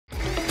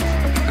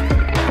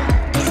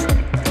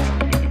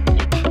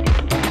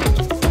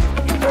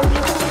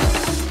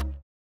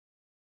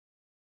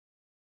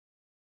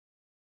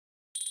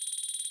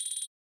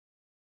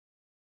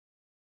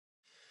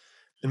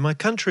In my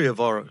country of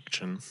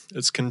origin,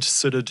 it's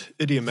considered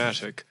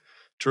idiomatic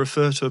to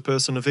refer to a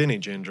person of any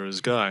gender as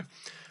guy.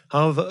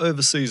 However,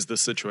 overseas the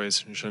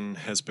situation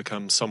has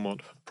become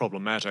somewhat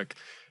problematic,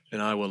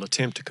 and I will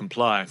attempt to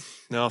comply.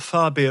 Now,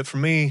 far be it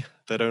from me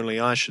that only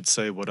I should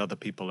say what other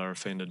people are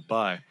offended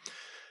by,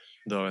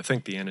 though I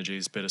think the energy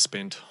is better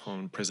spent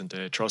on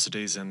present-day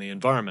atrocities and the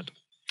environment.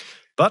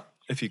 But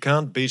if you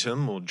can't beat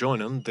him or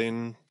join him,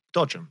 then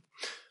dodge him.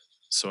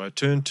 So I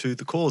turn to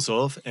the cause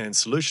of and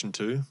solution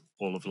to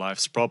all of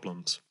life's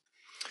problems.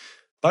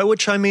 By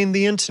which I mean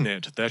the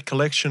internet, that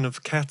collection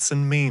of cats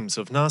and memes,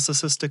 of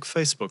narcissistic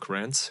Facebook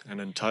rants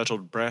and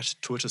entitled brat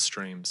Twitter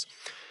streams.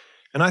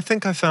 And I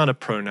think I found a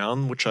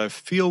pronoun which I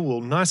feel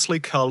will nicely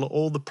cull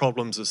all the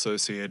problems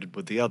associated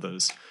with the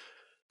others.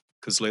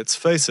 Because let's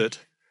face it,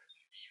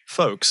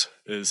 folks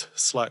is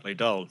slightly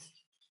dull.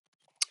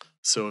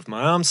 So with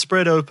my arms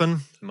spread open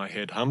and my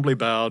head humbly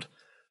bowed,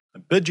 I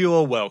bid you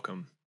all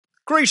welcome.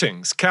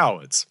 Greetings,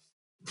 cowards!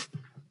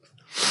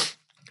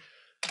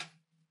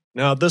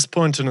 Now, at this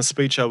point in a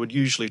speech, I would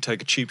usually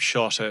take a cheap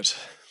shot at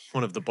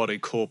one of the body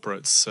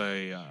corporates,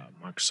 say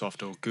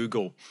Microsoft or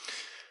Google.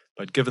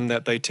 But given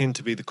that they tend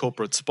to be the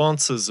corporate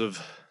sponsors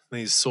of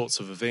these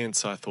sorts of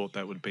events, I thought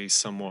that would be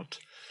somewhat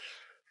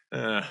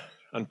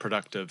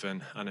unproductive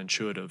and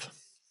unintuitive.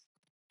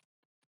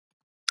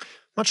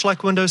 Much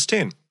like Windows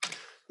 10.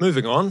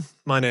 Moving on,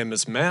 my name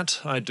is Matt.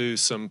 I do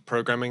some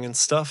programming and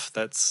stuff.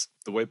 That's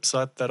the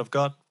website that I've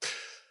got.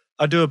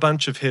 I do a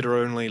bunch of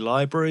header-only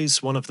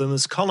libraries. One of them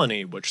is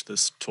Colony, which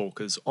this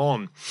talk is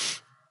on.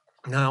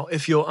 Now,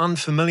 if you're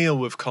unfamiliar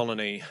with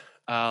Colony,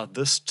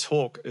 this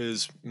talk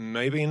is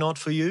maybe not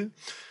for you.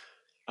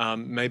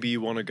 Maybe you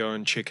want to go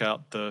and check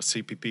out the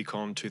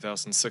CppCon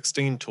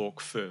 2016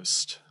 talk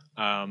first,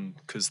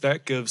 because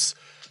that gives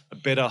a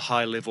better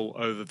high-level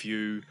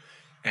overview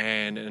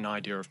and an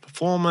idea of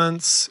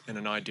performance and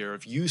an idea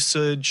of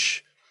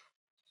usage,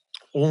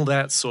 all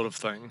that sort of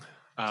thing.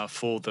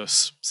 For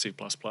this C++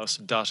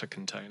 data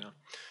container.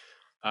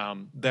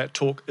 That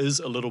talk is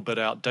a little bit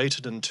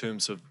outdated in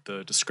terms of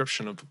the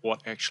description of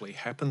what actually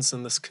happens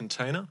in this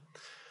container,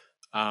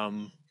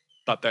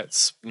 but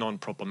that's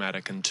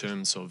non-problematic in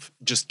terms of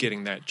just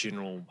getting that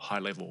general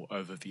high-level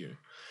overview.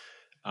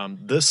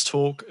 This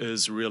talk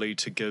is really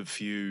to give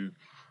you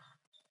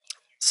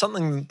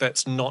something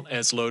that's not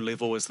as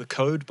low-level as the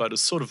code, but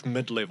is sort of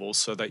mid-level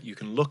so that you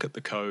can look at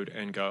the code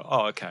and go,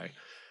 oh, okay,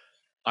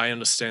 I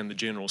understand the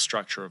general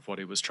structure of what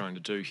he was trying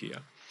to do here.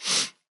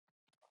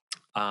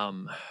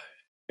 And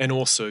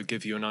also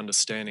give you an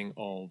understanding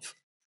of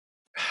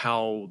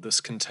how this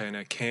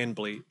container can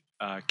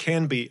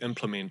be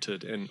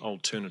implemented in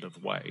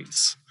alternative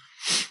ways.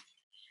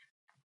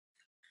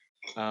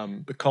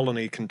 The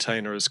Colony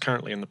container is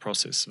currently in the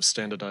process of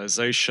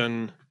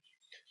standardization.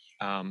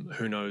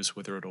 Who knows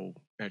whether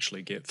it'll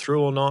actually get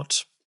through or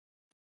not.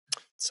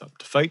 It's up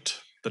to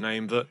fate. The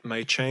name of it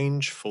may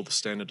change for the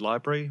standard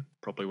library.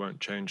 Probably won't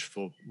change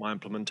for my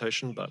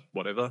implementation, but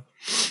whatever.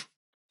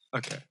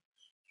 Okay.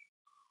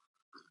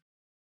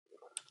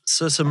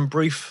 So some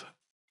brief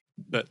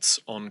bits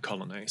on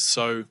Colony.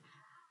 So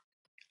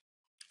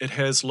it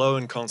has low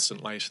and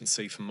constant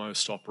latency for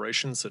most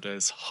operations. It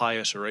has high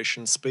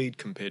iteration speed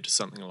compared to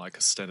something like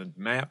a standard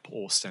map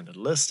or standard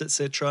list,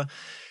 etc.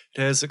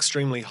 It has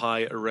extremely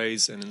high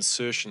arrays and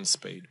insertion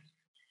speed.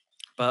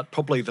 But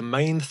probably the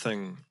main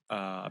thing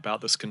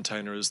about this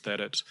container is that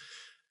it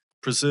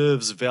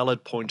preserves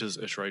valid pointers,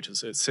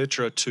 iterators,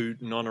 etc. to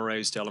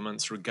non-erased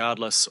elements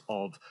regardless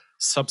of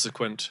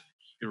subsequent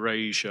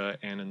erasure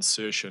and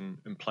insertion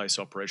in place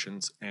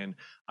operations, and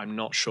I'm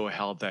not sure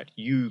how that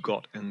U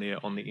got in there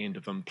on the end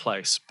of in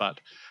place,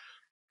 but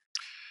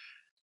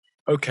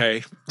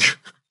okay.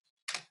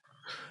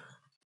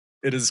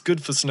 It is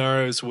good for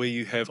scenarios where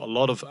you have a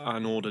lot of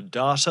unordered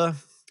data,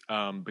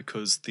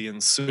 because the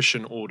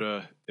insertion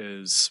order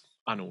is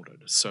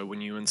unordered. So when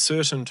you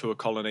insert into a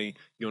colony,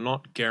 you're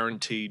not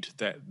guaranteed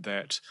that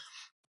that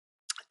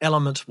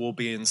element will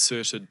be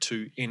inserted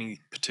to any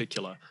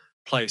particular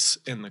place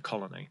in the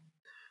colony.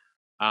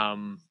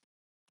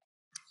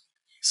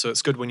 So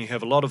it's good when you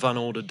have a lot of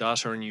unordered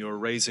data and you're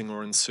erasing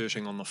or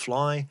inserting on the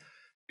fly,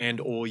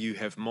 and or you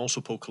have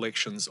multiple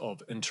collections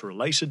of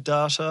interrelated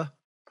data,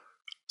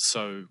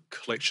 so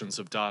collections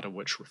of data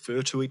which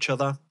refer to each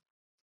other,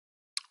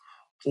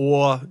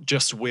 or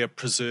just where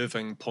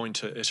preserving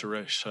pointer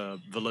iterator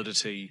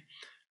validity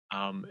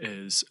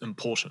is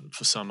important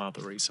for some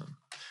other reason.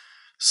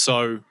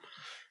 So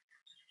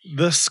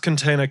this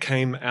container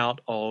came out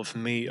of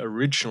me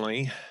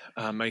originally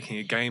making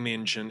a game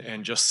engine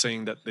and just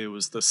seeing that there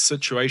was this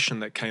situation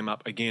that came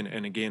up again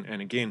and again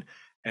and again,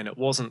 and it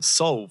wasn't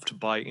solved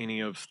by any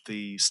of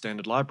the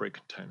standard library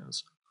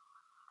containers.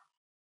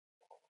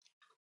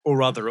 Or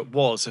rather it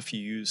was if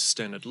you use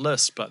standard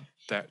list, but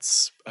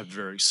that's a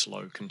very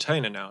slow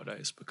container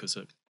nowadays because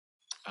it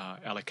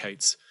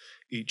allocates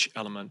each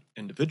element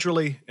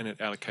individually and it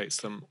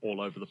allocates them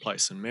all over the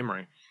place in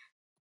memory,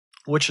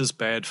 which is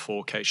bad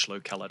for cache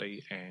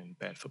locality and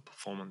bad for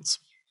performance.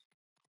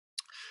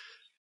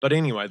 But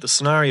anyway, the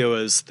scenario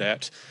is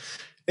that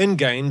In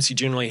games, you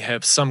generally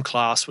have some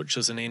class which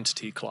is an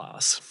entity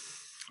class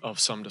of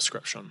some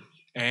description,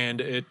 and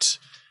it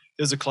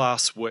is a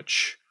class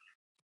which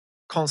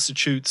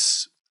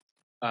constitutes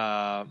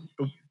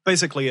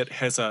basically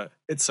it's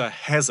a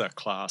has a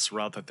class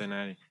rather than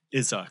a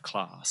is a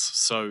class.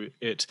 So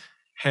it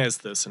has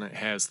this and it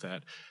has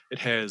that. It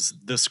has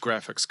this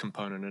graphics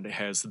component and it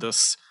has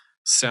this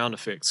sound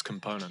effects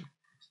component.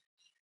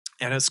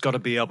 And it's got to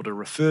be able to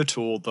refer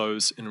to all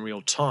those in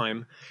real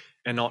time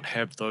and not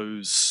have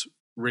those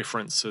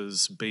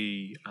references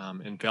be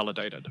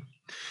invalidated.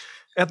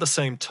 At the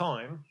same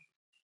time,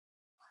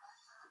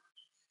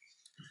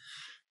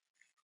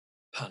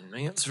 pardon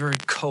me, it's very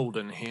cold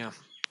in here.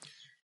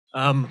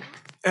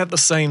 At the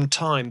same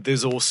time,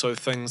 there's also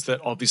things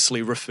that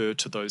obviously refer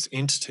to those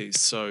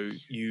entities. So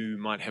you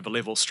might have a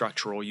level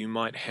structure, or you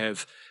might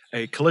have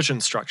a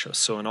collision structure,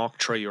 so an oct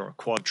tree or a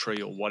quad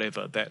tree or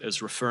whatever that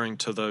is referring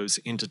to those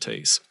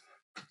entities.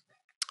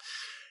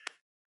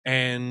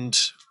 And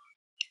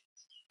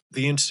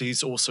the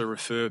entities also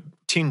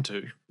tend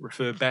to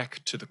refer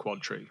back to the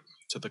quad tree,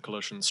 to the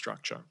collision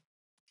structure.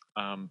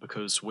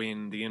 Because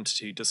when the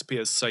entity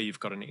disappears, say you've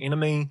got an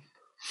enemy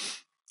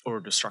or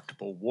a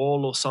destructible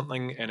wall or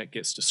something and it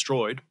gets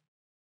destroyed,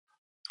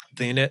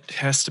 then it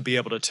has to be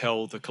able to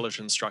tell the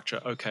collision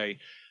structure, okay,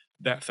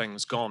 that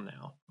thing's gone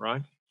now,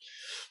 right?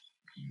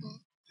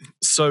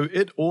 So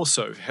it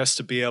also has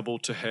to be able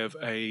to have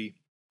a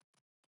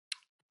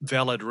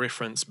valid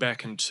reference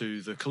back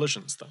into the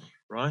collisions thing,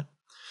 right?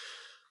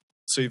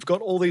 So you've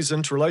got all these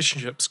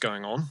interrelationships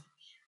going on,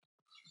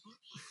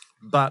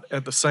 but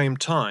at the same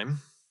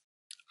time,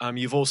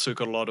 you've also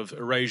got a lot of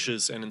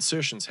erasures and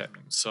insertions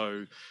happening.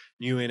 So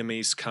new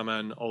enemies come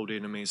in, old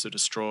enemies are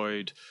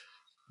destroyed,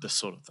 this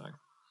sort of thing.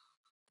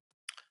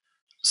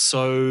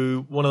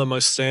 So one of the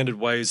most standard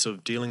ways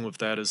of dealing with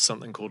that is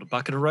something called a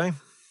bucket array,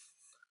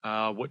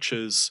 which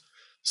is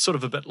sort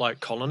of a bit like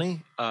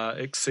Colony,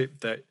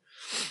 except that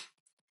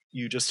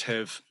you just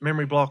have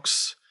memory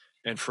blocks,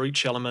 and for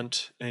each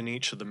element in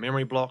each of the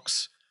memory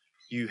blocks,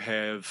 you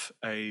have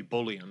a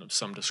Boolean of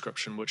some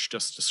description which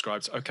just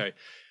describes, okay,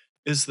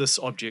 is this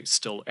object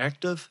still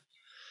active?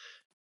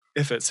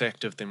 If it's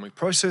active, then we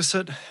process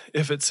it.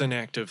 If it's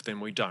inactive,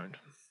 then we don't.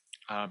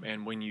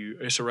 And when you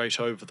iterate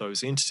over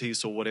those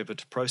entities or whatever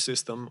to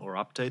process them or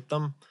update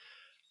them,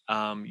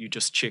 you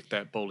just check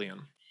that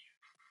Boolean.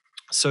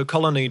 So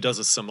Colony does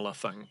a similar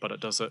thing, but it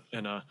does it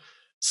in a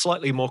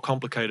slightly more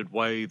complicated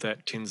way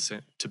that tends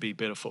to be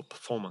better for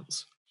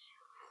performance.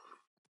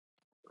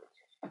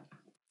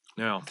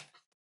 Now,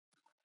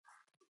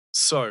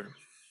 so there's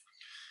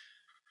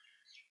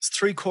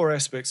three core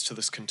aspects to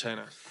this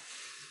container.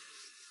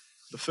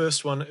 The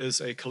first one is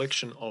a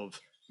collection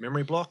of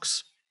memory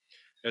blocks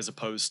as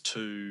opposed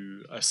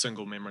to a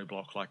single memory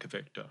block like a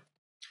vector.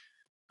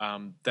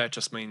 That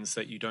just means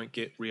that you don't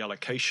get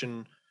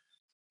reallocation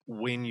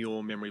when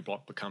your memory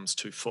block becomes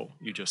too full.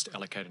 You just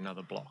allocate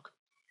another block.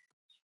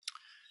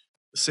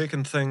 The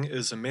second thing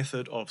is a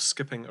method of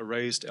skipping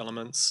erased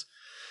elements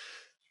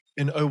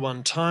in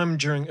O1 time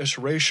during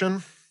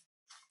iteration.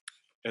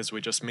 As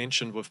we just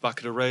mentioned with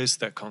bucket arrays,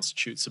 that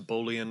constitutes a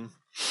Boolean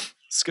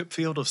skip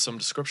field of some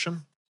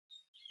description.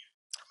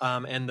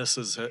 And this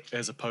is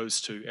as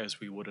opposed to, as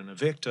we would in a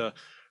vector,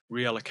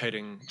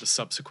 reallocating the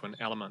subsequent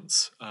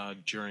elements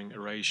during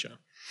erasure.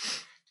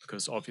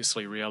 Because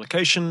obviously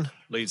reallocation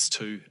leads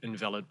to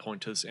invalid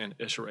pointers and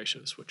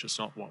iterators, which is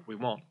not what we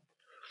want.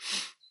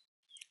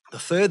 The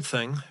third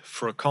thing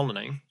for a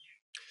colony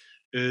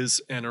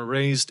is an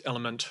erased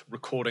element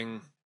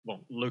recording,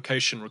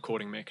 location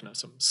recording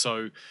mechanism.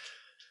 So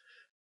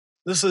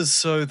this is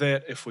so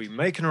that if we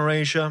make an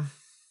erasure,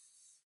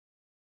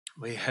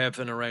 we have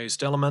an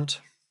erased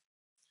element,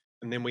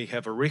 and then we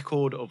have a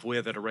record of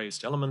where that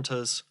erased element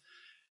is,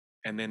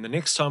 and then the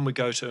next time we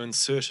go to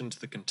insert into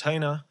the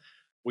container,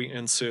 we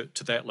insert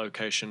to that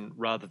location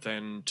rather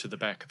than to the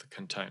back of the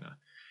container.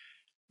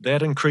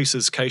 That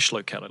increases cache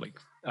locality.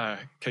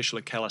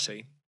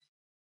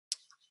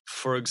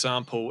 For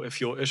example,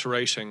 if you're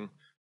iterating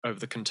over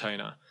the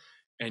container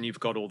and you've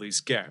got all these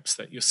gaps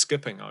that you're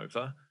skipping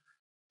over,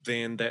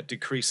 then that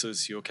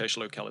decreases your cache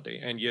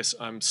locality. And yes,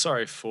 I'm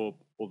sorry for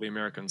all the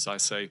Americans, I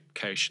say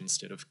cache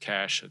instead of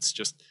cache. It's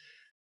just,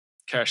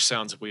 cache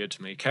sounds weird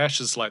to me. Cache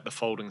is like the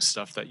folding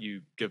stuff that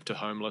you give to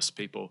homeless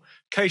people.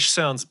 Cache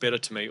sounds better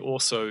to me.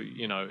 Also,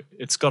 you know,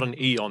 it's got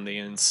an E on the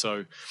end,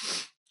 so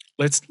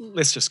let's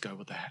just go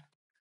with that.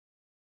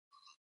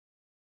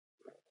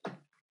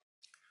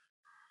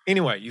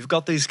 Anyway, you've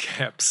got these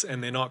gaps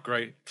and they're not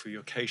great for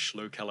your cache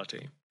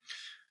locality.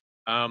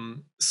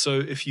 So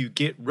if you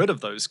get rid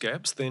of those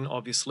gaps, then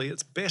obviously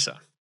it's better.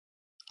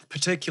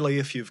 Particularly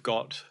if you've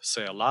got,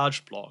 say, a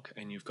large block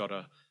and you've got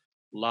a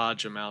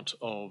large amount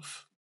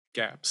of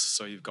gaps.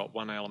 So you've got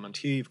one element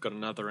here, you've got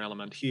another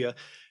element here,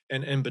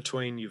 and in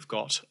between you've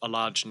got a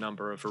large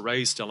number of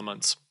erased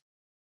elements.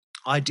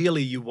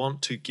 Ideally, you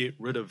want to get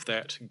rid of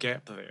that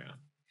gap there.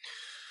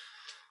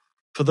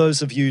 For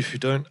those of you who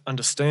don't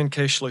understand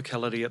cache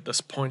locality at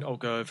this point, I'll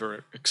go over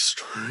it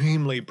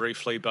extremely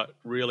briefly, but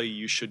really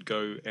you should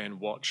go and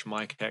watch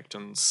Mike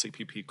Acton's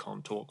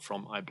CppCon talk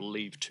from, I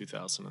believe,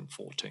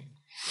 2014.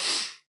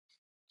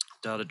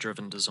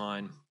 Data-driven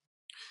design,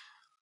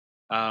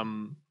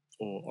 or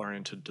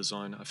oriented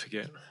design, I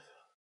forget.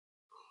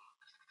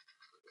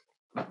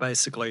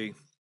 Basically,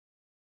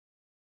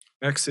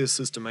 access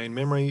is to main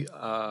memory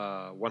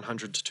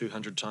 100 to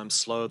 200 times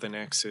slower than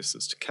access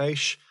is to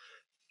cache.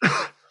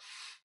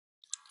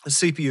 The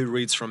CPU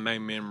reads from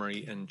main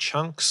memory in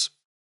chunks.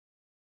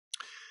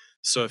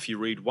 So if you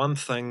read one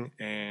thing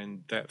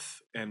and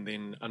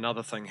then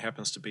another thing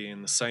happens to be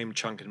in the same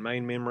chunk in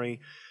main memory,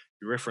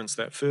 you reference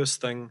that first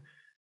thing,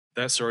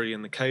 that's already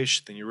in the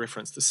cache, then you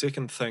reference the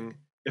second thing.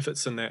 If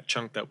it's in that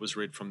chunk that was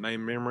read from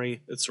main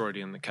memory, it's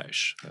already in the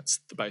cache. That's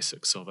the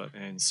basics of it.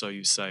 And so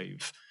you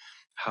save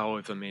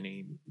however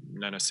many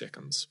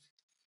nanoseconds.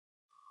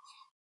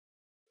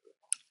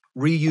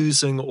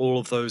 Reusing all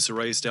of those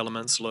erased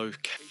elements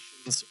locations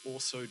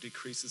also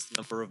decreases the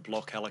number of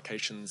block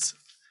allocations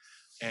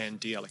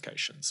and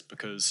deallocations,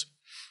 because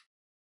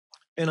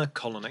in a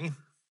colony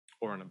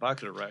or in a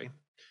bucket array,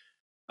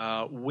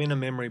 when a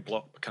memory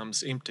block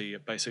becomes empty,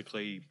 it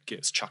basically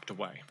gets chucked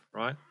away,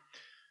 right?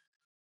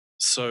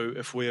 So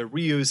if we're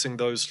reusing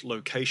those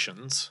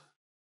locations,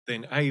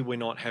 then A, we're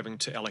not having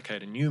to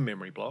allocate a new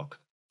memory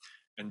block,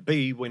 and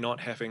B, we're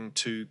not having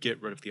to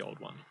get rid of the old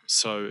one.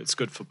 So it's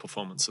good for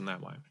performance in that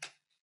way.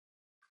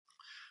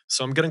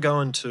 So I'm going to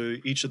go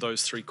into each of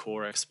those three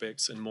core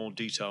aspects in more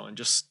detail and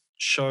just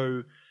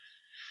show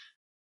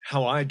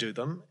how I do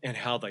them and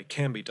how they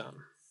can be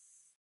done.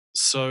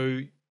 So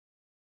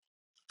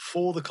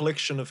for the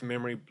collection of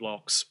memory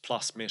blocks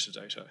plus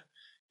metadata,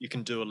 you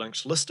can do a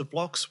linked list of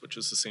blocks, which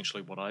is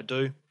essentially what I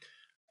do,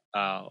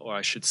 or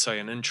I should say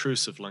an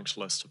intrusive linked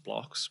list of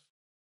blocks.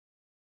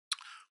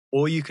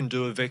 Or you can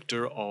do a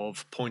vector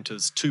of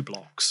pointers to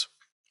blocks,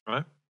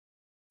 right?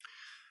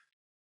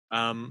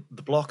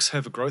 The blocks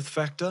have a growth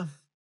factor.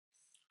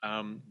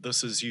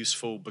 This is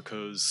useful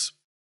because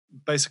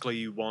basically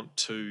you want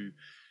to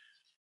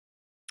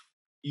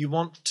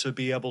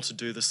be able to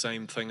do the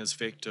same thing as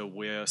vector,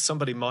 where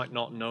somebody might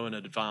not know in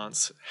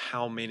advance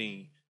how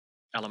many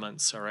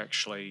elements are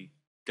actually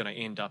going to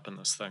end up in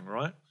this thing,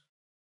 right?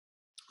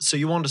 So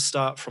you want to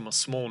start from a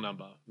small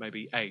number,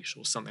 maybe 8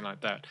 or something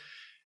like that.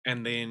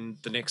 And then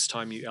the next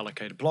time you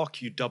allocate a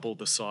block, you double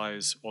the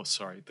size,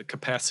 the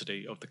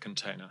capacity of the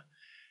container.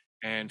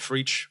 And for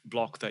each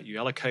block that you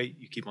allocate,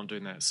 you keep on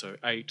doing that. So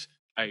 8,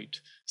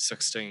 8,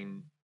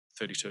 16,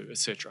 32,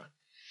 etc.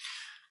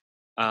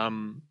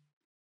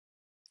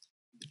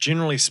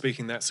 Generally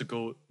speaking, that's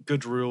a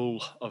good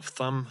rule of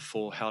thumb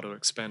for how to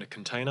expand a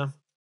container.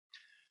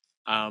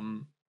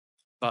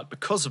 But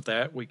because of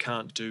that, we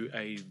can't do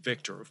a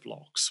vector of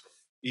blocks.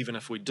 Even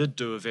if we did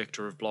do a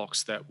vector of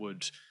blocks, that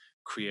would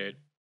create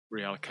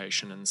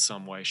reallocation in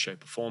some way,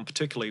 shape, or form,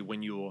 particularly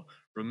when you're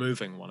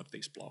removing one of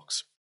these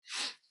blocks.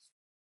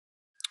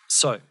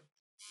 So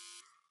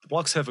the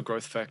blocks have a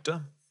growth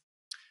factor.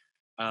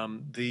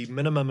 The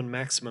minimum and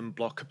maximum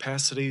block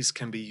capacities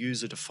can be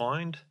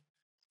user-defined,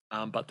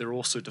 but they're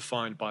also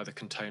defined by the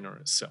container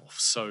itself.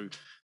 So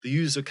the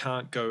user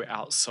can't go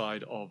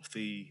outside of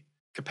the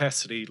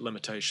capacity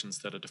limitations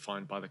that are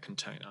defined by the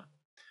container,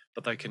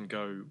 but they can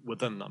go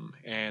within them.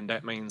 And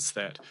that means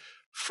that,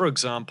 for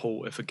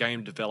example, if a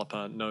game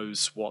developer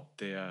knows what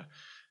their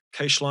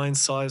cache line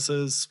size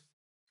is,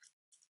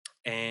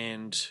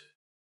 and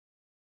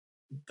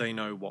they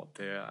know what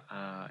their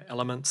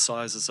element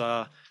sizes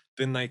are,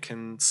 then they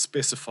can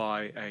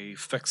specify a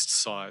fixed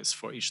size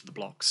for each of the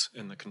blocks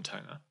in the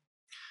container.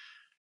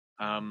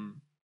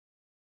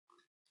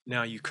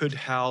 Now you could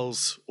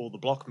house all the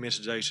block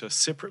metadata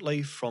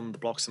separately from the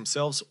blocks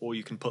themselves, or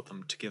you can put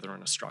them together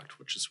in a struct,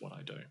 which is what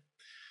I do.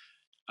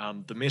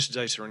 The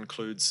metadata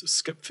includes a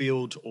skip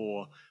field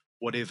or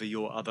whatever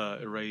your other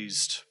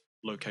erased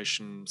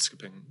location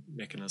skipping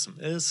mechanism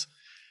is,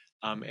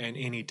 and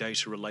any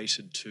data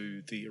related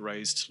to the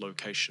erased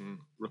location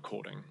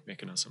recording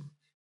mechanism.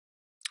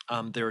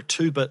 There are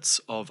 2 bits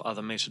of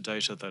other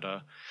metadata that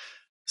are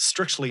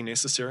strictly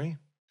necessary.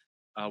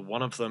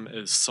 One of them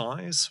is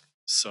size,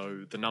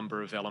 so the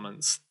number of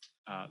elements,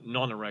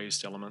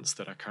 non-erased elements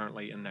that are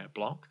currently in that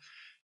block,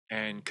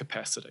 and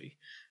capacity.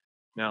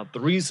 Now the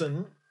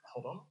reason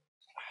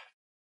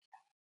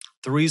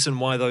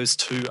why those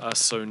 2 are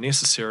so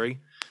necessary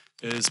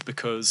is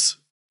because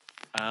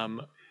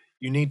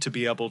you need to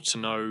be able to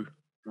know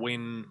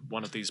when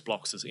one of these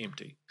blocks is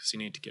empty, because you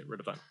need to get rid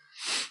of it.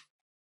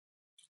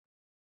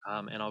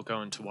 And I'll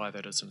go into why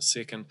that is in a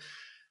second.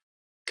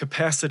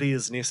 Capacity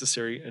is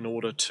necessary in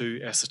order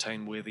to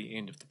ascertain where the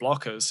end of the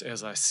block is.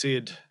 As I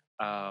said,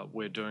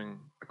 we're doing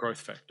a growth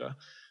factor,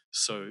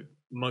 so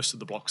most of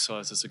the block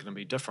sizes are going to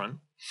be different.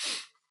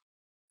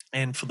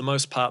 And for the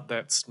most part,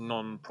 that's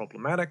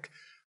non-problematic,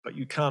 but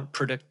you can't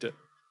predict it.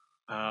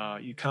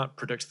 You can't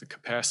predict the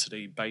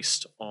capacity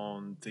based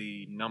on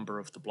the number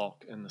of the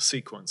block in the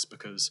sequence,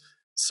 because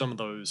some of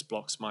those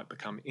blocks might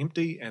become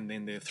empty and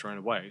then they're thrown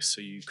away. So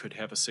you could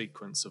have a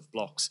sequence of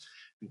blocks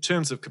in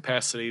terms of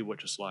capacity,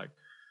 which is like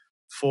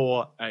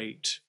 4,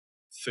 8,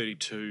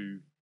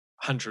 32,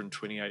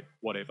 128,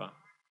 whatever.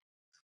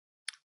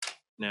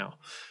 Now,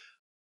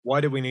 why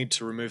do we need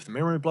to remove the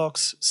memory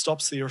blocks?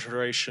 Stops the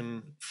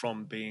iteration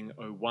from being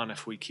O1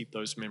 if we keep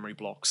those memory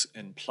blocks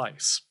in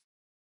place.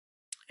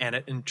 And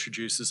it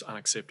introduces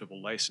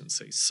unacceptable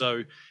latency.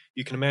 So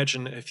you can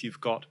imagine if you've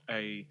got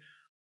a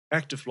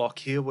active block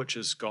here, which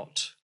has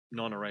got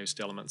non-erased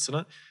elements in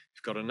it,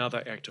 you've got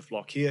another active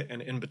block here,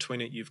 and in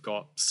between it you've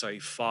got, say,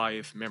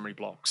 5 memory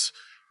blocks,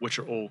 which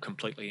are all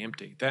completely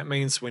empty. That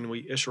means when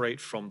we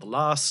iterate from the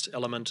last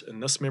element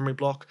in this memory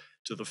block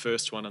to the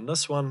first one in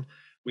this one,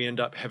 we end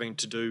up having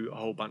to do a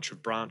whole bunch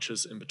of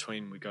branches in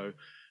between. We go,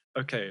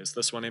 okay, is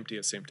this one empty?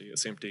 It's empty,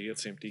 it's empty,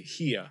 it's empty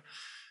here.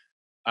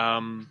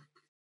 Now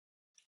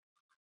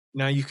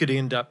you could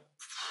end up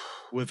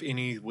with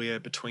anywhere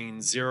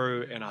between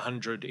 0 and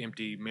 100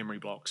 empty memory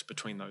blocks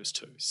between those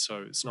two.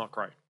 So it's not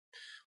great.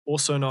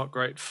 Also not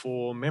great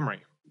for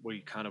memory.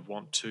 We kind of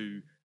want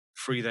to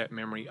free that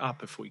memory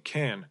up if we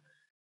can.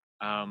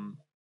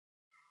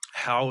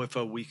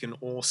 However, we can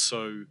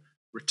also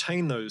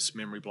retain those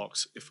memory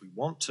blocks if we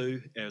want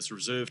to as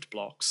reserved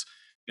blocks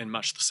in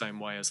much the same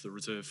way as the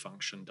reserve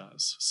function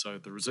does. So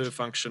the reserve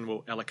function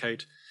will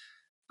allocate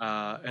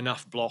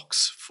enough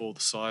blocks for the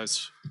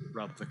size,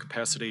 rather the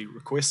capacity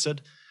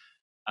requested.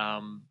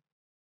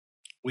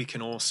 We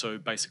can also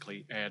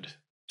basically add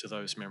to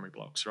those memory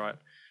blocks, right?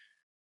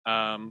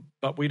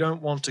 But we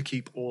don't want to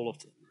keep all of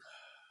them.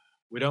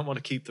 We don't want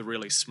to keep the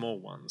really small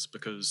ones,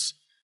 because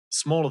the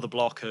smaller the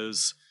block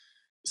is,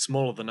 the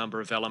smaller the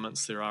number of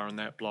elements there are in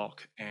that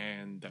block,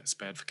 and that's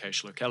bad for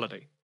cache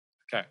locality.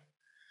 Okay.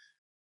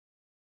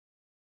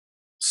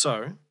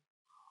 So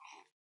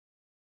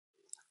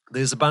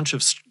there's a bunch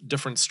of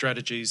different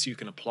strategies you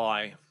can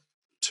apply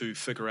to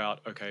figure out,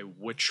 okay,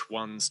 which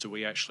ones do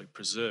we actually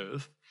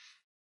preserve?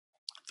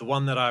 The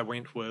one that I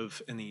went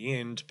with in the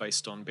end,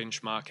 based on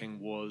benchmarking,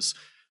 was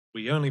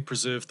we only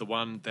preserve the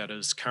one that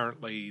is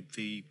currently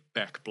the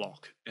back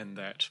block in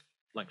that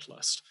linked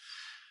list.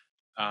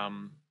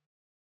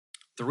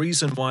 The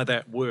reason why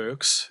that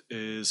works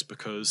is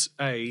because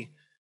A,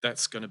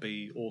 that's going to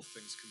be, all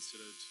things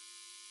considered,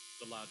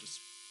 the largest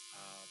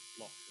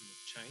block in the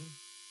chain.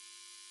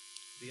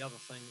 The other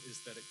thing is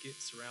that it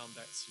gets around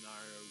that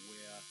scenario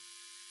where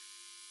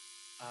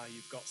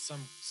you've got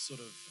some sort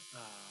of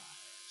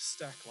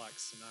stack-like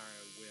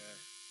scenario where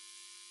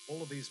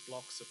all of these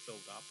blocks are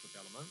filled up with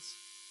elements.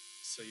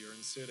 So you're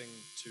inserting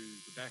to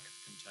the back of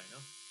the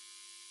container.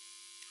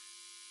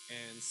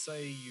 And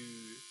say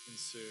you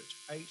insert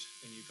 8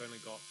 and you've only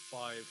got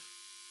 5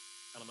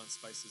 element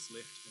spaces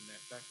left in that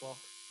back block.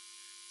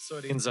 So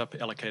it ends up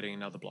allocating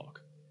another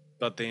block.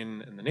 But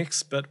then in the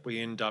next bit,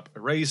 we end up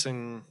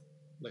erasing,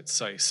 let's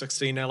say,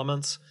 16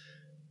 elements.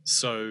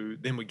 So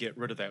then we get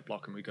rid of that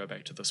block and we go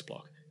back to this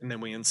block. And then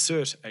we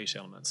insert 8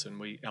 elements and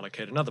we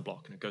allocate another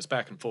block, and it goes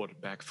back and forward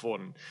and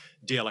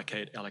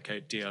deallocate,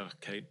 allocate,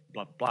 deallocate,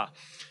 blah, blah,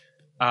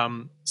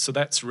 blah. So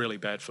that's really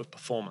bad for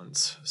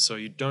performance. So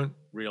you don't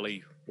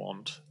really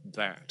want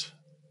that.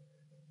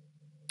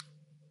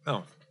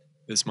 Oh,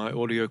 is my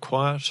audio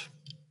quiet?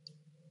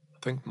 I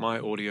think my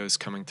audio is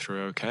coming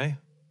through okay.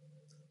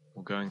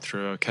 Or going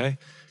through okay.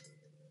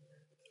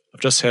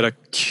 I've just had a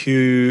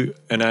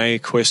Q&A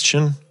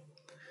question.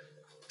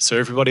 So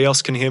everybody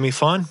else can hear me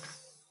fine?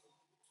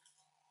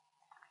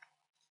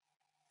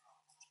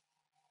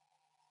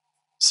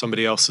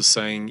 Somebody else is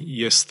saying,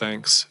 yes,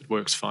 thanks, it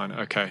works fine.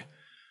 Okay.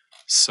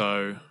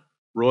 So,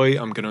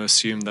 Roy, I'm going to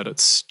assume that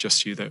it's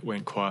just you that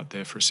went quiet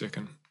there for a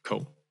second.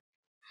 Cool.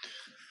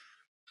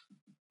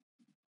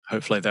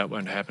 Hopefully that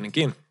won't happen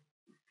again.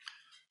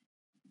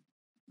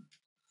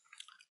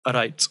 All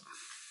right.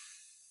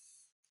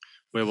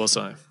 Where was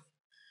I?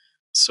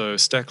 So,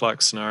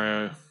 stack-like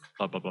scenario,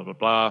 blah, blah, blah, blah,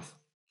 blah.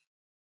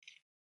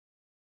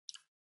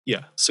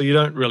 Yeah, so you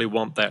don't really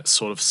want that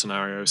sort of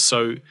scenario.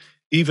 So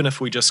even if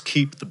we just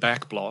keep the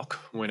back block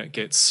when it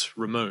gets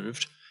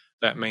removed,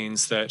 that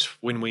means that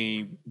when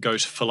we go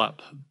to fill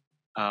up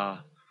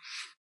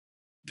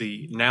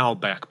the now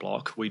back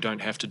block, we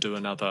don't have to do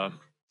another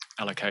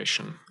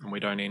allocation, and we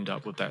don't end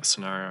up with that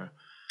scenario.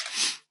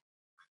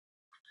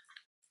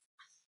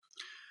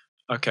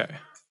 Okay,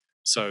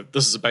 so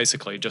this is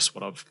basically just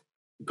what I've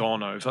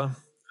gone over,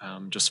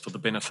 just for the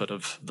benefit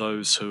of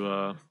those who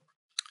are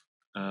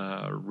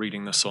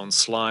reading this on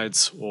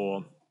slides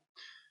or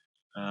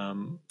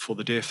for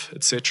the deaf,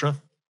 etc.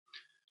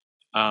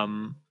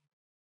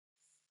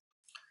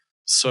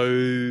 So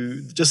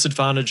the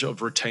disadvantage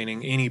of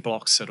retaining any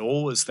blocks at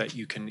all is that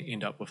you can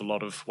end up with a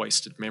lot of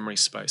wasted memory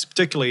space,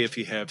 particularly if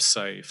you have,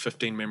 say,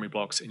 15 memory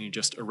blocks and you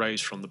just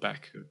erase from the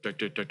back.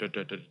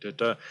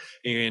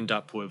 You end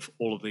up with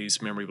all of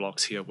these memory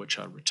blocks here which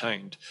are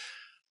retained.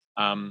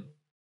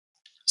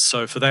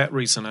 So for that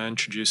reason, I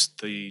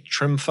introduced the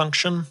trim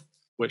function,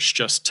 which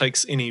just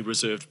takes any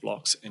reserved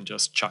blocks and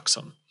just chucks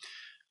them,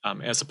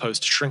 as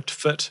opposed to shrink to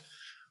fit,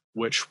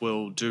 which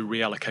will do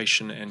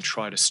reallocation and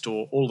try to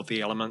store all of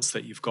the elements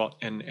that you've got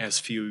in as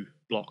few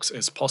blocks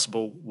as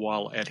possible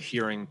while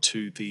adhering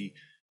to the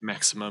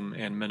maximum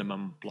and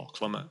minimum block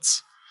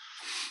limits.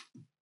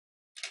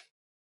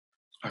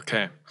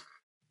 Okay,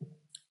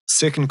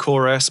 second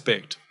core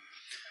aspect.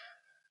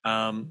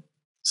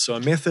 So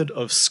a method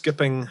of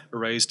skipping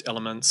erased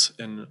elements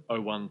in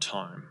O1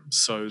 time.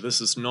 So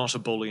this is not a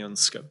Boolean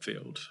skip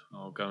field.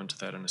 I'll go into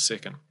that in a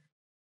second.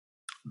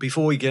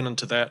 Before we get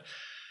into that,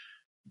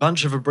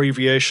 bunch of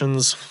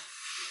abbreviations.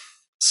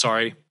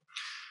 Sorry.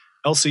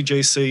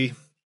 LCJC,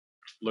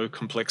 low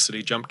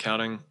complexity jump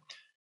counting.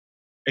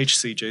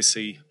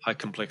 HCJC, high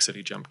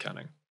complexity jump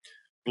counting.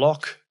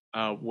 Block,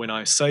 when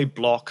I say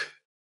block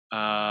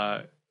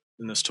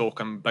in this talk,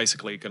 I'm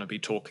basically going to be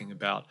talking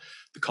about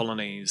the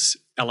Colonies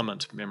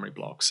element memory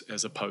blocks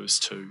as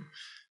opposed to,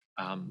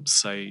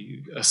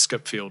 say, a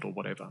skip field or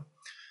whatever.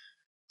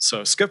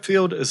 So a skip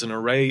field is an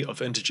array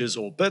of integers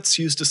or bits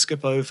used to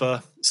skip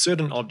over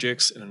certain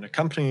objects in an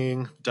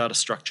accompanying data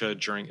structure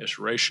during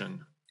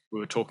iteration. We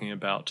were talking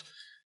about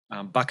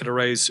bucket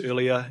arrays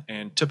earlier,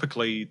 and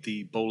typically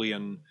the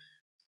Boolean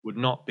would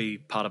not be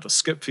part of a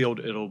skip field.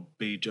 It'll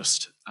be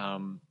just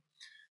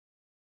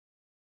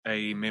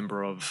a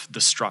member of the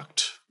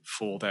struct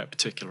for that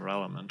particular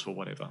element or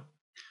whatever.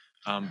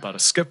 But a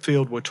skip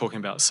field, we're talking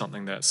about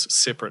something that's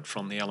separate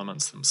from the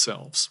elements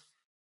themselves.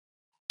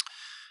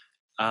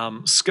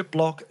 Skip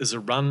block is a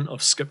run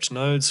of skipped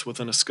nodes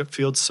within a skip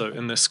field. So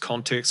in this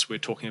context, we're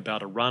talking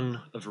about a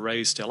run of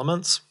erased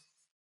elements.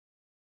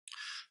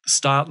 The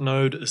start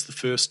node is the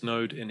first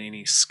node in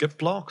any skip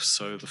block,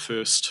 so the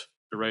first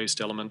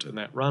erased element in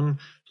that run.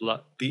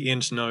 The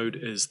end node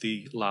is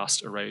the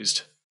last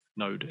erased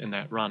node in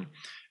that run.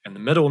 And the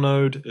middle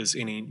node is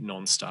any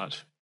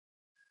non-start,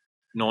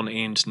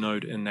 non-end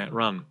node in that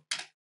run.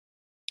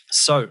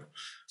 So,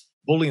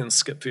 Boolean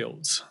skip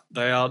fields,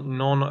 they are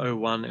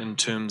non-O1 in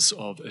terms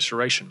of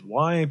iteration.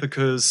 Why?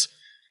 Because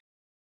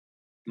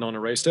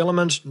non-erased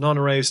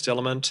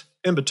element,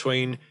 in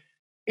between,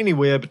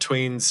 anywhere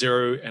between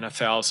 0 and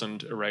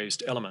 1,000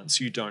 erased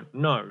elements. You don't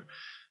know.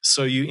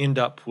 So you end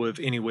up with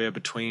anywhere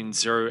between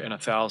 0 and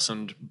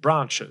 1,000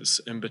 branches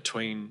in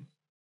between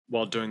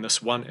while doing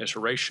this one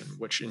iteration,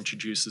 which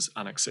introduces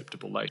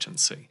unacceptable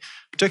latency,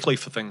 particularly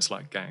for things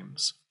like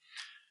games.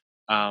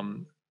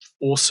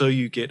 Also,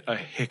 you get a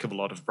heck of a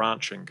lot of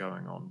branching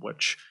going on,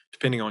 which,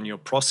 depending on your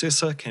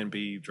processor, can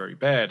be very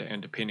bad,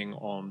 and depending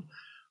on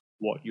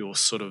what your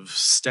sort of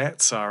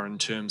stats are in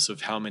terms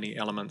of how many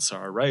elements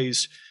are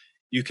erased,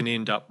 you can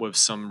end up with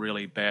some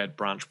really bad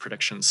branch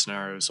prediction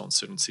scenarios on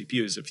certain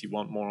CPUs. If you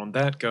want more on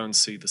that, go and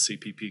see the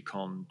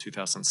CppCon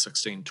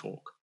 2016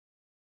 talk.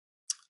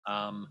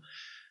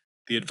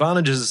 The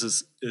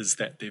advantages is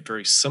that they're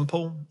very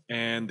simple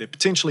and they're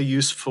potentially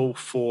useful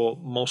for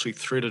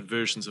multi-threaded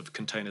versions of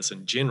containers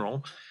in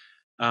general,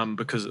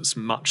 because it's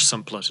much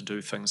simpler to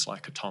do things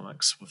like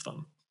atomics with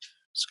them.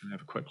 Just going to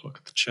have a quick look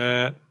at the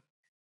chat.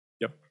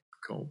 Yep,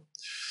 cool.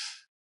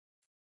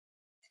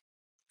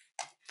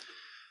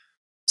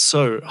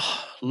 So,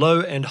 low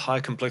and high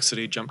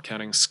complexity jump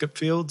counting skip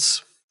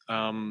fields.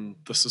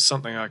 This is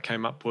something I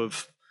came up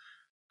with.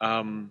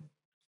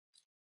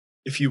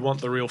 If you want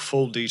the real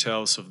full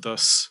details of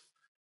this,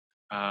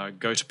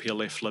 go to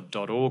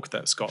plflib.org.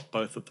 That's got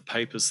both of the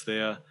papers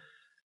there.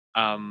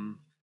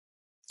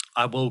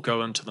 I will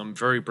go into them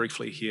very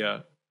briefly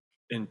here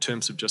in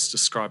terms of just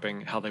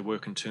describing how they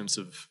work in terms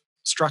of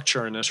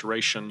structure and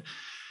iteration.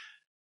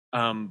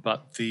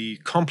 But the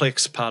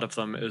complex part of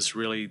them is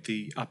really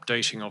the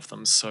updating of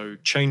them. So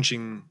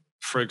changing,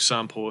 for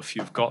example, if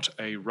you've got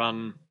a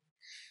run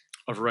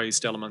of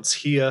erased elements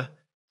here,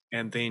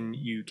 and then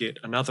you get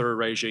another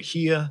erasure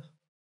here,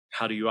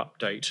 how do you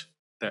update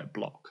that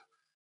block?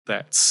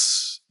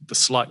 That's the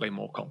slightly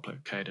more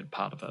complicated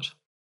part of it.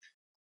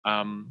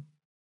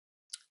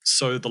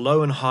 So the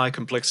low and high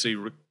complexity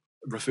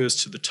refers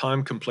to the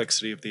time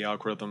complexity of the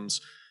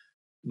algorithms,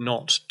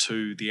 not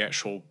to the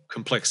actual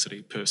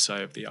complexity per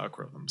se of the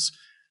algorithms.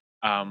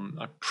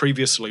 I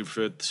previously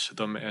referred to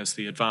them as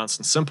the advanced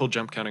and simple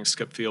jump counting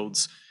skip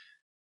fields.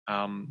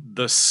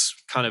 This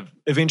kind of,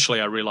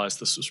 eventually I realized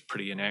this was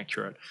pretty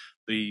inaccurate.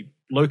 The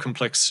low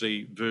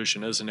complexity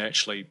version isn't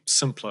actually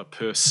simpler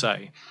per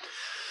se,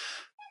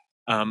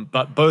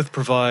 but both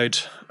provide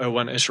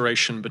one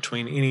iteration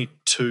between any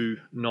two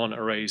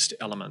non-erased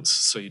elements.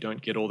 So you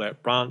don't get all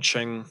that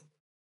branching,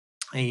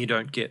 and you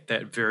don't get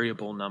that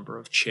variable number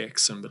of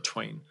checks in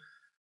between.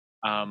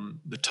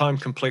 The time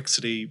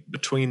complexity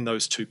between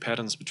those two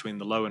patterns, between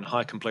the low and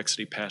high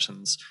complexity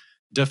patterns,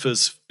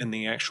 differs in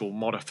the actual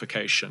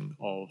modification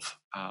of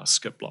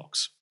skip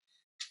blocks.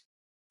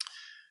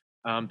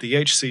 The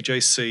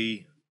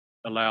HCJC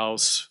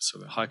allows, so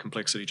the high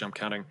complexity jump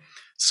counting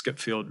skip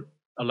field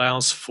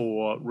allows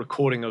for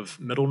recording of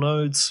middle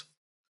nodes,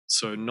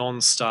 so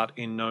non-start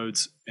end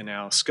nodes in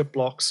our skip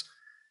blocks,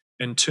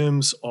 in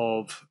terms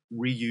of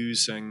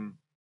reusing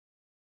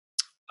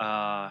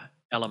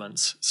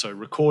elements, so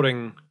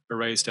recording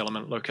erased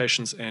element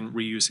locations and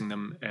reusing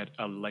them at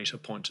a later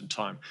point in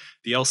time.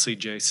 The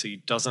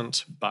LCJC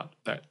doesn't, but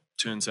that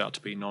turns out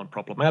to be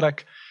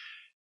non-problematic.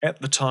 At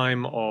the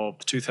time of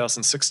the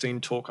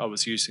 2016 talk, I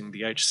was using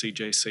the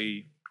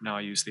HCJC. Now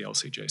I use the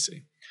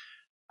LCJC.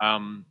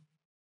 And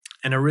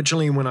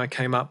originally when I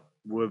came up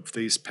with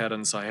these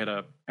patterns, I had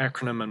an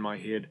acronym in my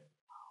head,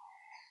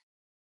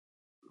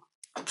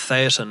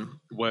 THEATON,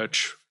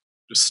 which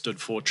just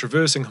stood for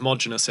Traversing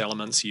Homogeneous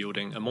Elements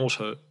Yielding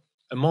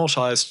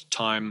Amortized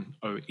Time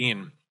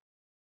ON.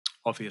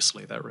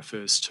 Obviously, that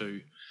refers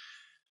to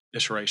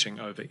iterating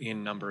over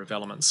n number of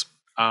elements.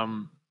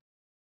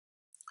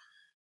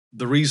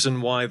 The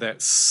reason why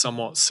that's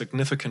somewhat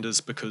significant is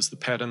because the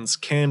patterns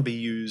can be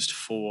used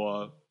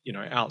for,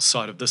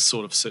 outside of this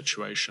sort of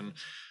situation,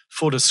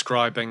 for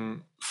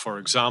describing, for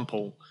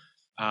example,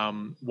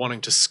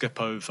 wanting to skip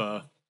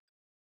over,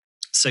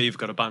 say you've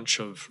got a bunch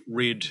of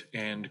red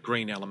and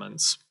green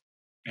elements,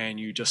 and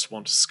you just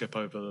want to skip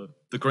over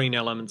the green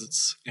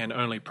elements and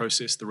only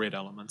process the red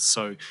elements.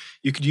 So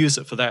you could use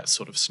it for that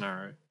sort of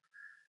scenario.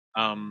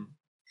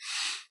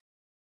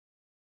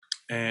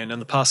 And in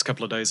the past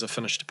couple of days, I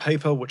finished a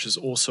paper, which is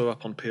also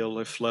up on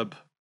PLFlib,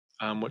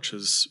 which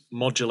is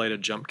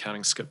modulated jump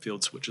counting skip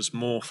fields, which is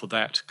more for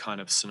that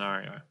kind of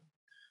scenario.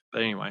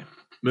 But anyway,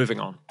 moving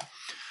on.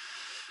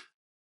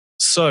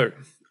 So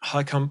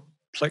high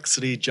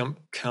complexity jump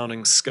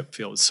counting skip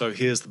fields. So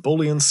here's the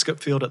Boolean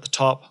skip field at the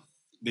top.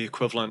 The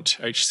equivalent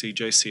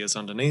HCJC is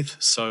underneath.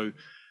 So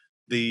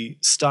the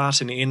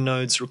start and end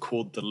nodes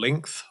record the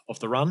length of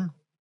the run.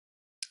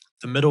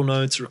 The middle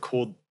nodes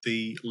record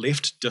the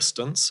left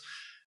distance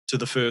to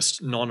the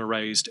first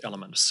non-erased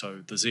element,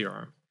 so the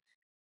 0.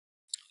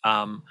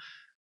 And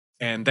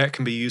that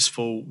can be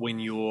useful when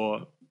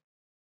you're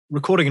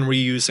recording and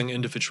reusing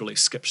individually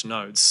skipped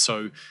nodes.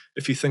 So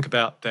if you think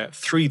about that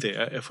 3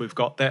 there, if we've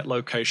got that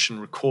location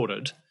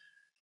recorded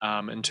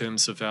in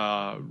terms of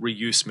our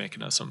reuse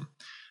mechanism,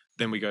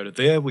 then we go to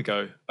there, we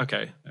go,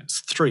 okay,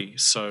 that's 3.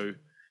 So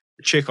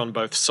check on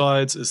both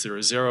sides. Is there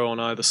a 0 on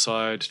either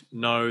side?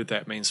 No,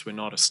 that means we're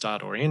not a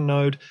start or end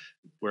node.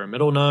 We're a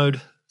middle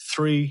node.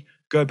 3,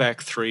 go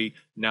back 3.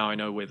 Now I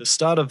know where the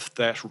start of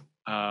that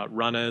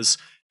run is.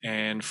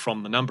 And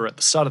from the number at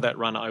the start of that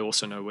run, I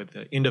also know where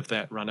the end of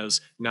that run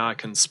is. Now I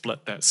can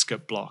split that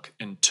skip block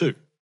in 2,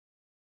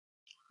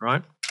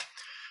 right?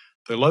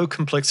 The low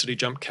complexity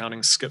jump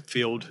counting skip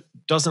field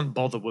doesn't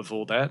bother with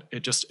all that.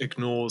 It just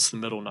ignores the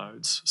middle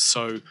nodes.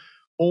 So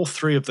all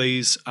 3 of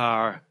these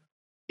are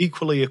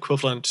equally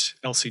equivalent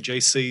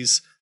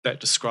LCJCs that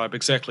describe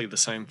exactly the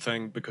same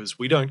thing, because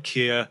we don't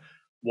care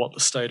what the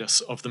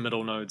status of the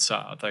middle nodes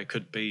are. They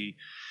could be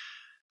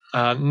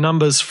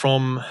numbers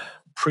from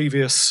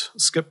previous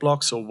skip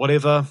blocks or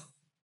whatever.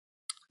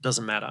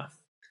 Doesn't matter.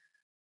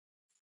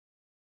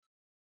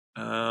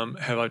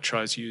 Have I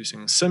tried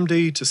using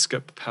SIMD to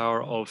skip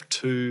power of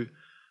 2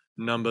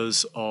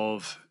 numbers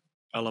of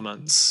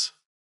elements?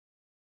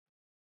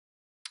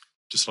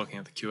 Just looking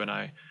at the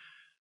Q&A.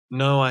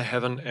 No, I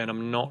haven't, and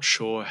I'm not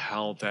sure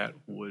how that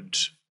would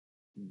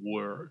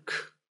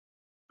work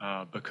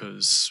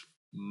because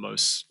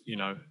most,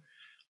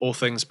 all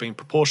things being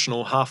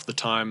proportional, half the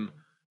time,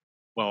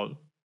 well,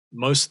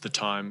 most of the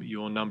time,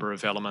 your number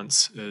of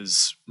elements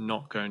is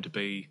not going to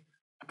be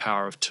a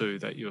power of 2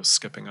 that you're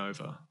skipping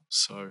over.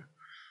 So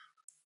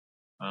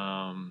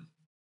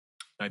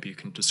maybe you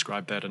can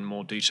describe that in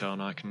more detail,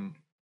 and I can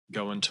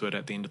go into it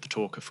at the end of the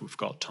talk if we've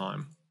got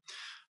time.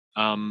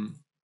 All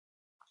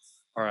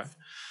right.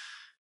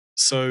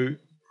 So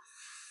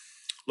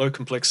low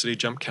complexity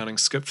jump counting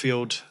skip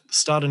field. The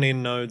start and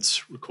end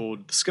nodes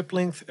record the skip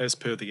length as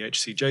per the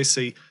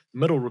HCJC.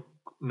 Middle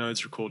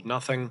nodes record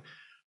nothing.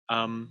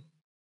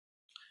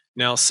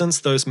 Now, since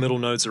those middle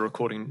nodes are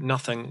recording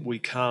nothing, we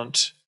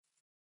can't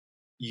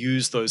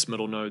use those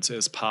middle nodes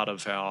as part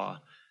of our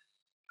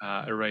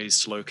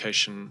erased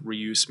location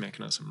reuse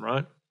mechanism,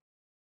 right?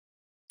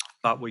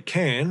 But we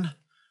can,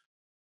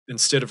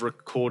 instead of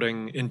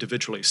recording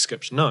individually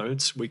skipped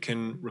nodes, we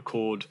can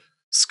record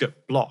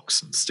skip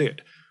blocks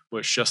instead,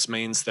 which just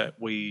means that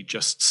we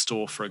just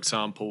store, for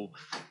example,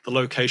 the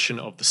location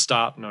of the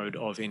start node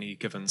of any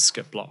given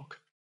skip block.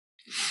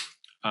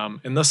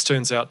 And this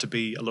turns out to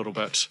be a little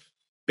bit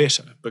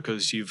better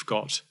because you've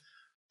got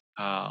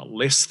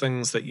less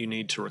things that you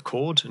need to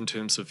record in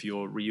terms of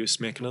your reuse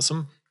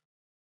mechanism,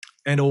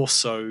 and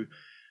also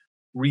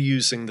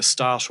reusing the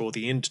start or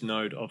the end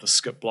node of a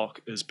skip block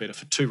is better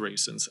for 2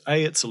 reasons.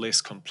 A, it's a less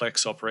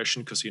complex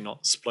operation because you're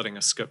not splitting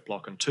a skip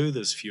block in 2,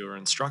 there's fewer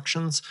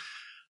instructions.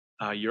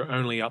 You're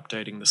only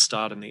updating the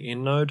start and the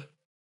end node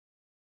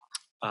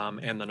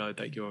and the node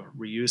that you're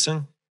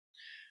reusing.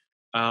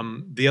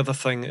 The other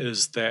thing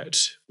is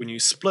that when you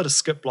split a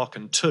skip block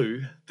in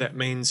 2, that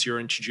means you're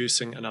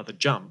introducing another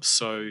jump.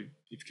 So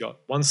you've got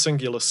one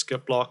singular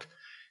skip block,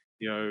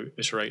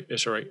 iterate,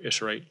 iterate,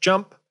 iterate,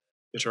 jump,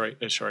 iterate,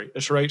 iterate,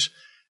 iterate.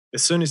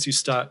 As soon as you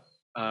start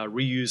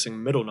reusing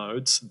middle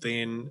nodes,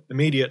 then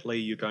immediately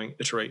you're going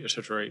iterate,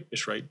 iterate,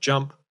 iterate,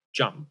 jump,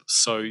 jump.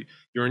 So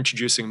you're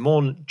introducing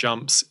more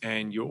jumps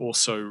and you're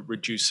also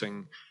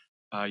reducing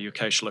your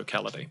cache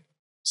locality.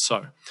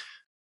 So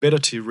better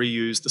to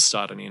reuse the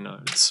start and end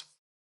nodes.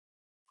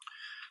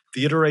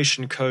 The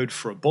iteration code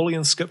for a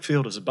Boolean skip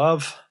field is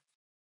above,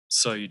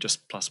 so you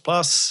just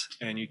plus,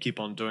 and you keep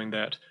on doing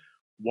that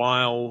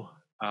while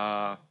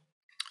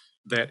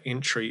that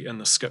entry in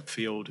the skip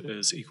field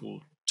is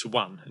equal to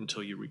 1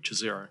 until you reach a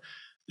 0.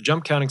 The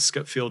jump counting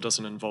skip field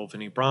doesn't involve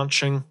any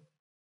branching.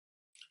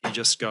 You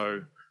just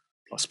go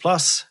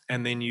plus,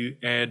 and then you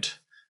add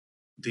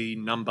the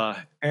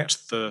number at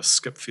the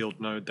skip field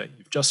node that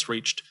you've just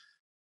reached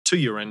to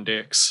your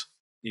index.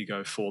 You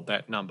go for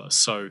that number.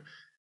 So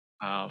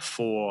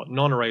for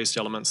non-erased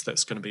elements,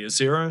 that's going to be a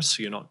 0,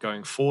 so you're not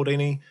going forward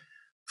any.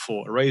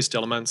 For erased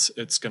elements,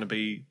 it's going to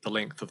be the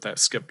length of that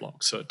skip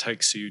block, so it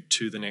takes you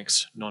to the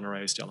next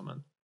non-erased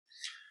element.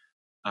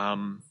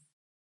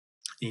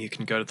 You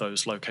can go to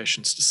those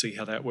locations to see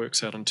how that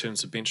works out in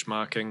terms of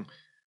benchmarking.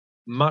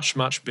 Much,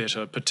 much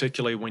better,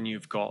 particularly when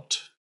you've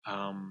got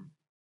a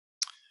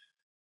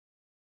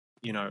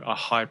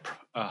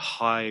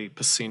high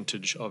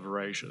percentage of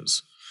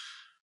erasures.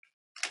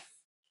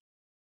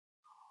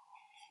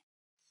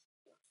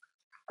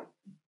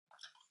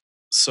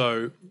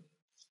 So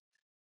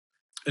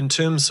in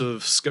terms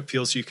of skip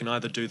fields, you can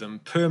either do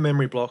them per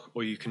memory block,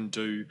 or you can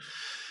do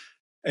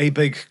a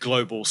big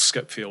global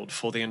skip field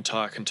for the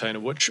entire container,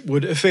 which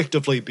would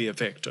effectively be a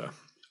vector.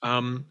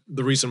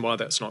 The reason why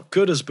that's not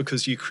good is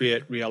because you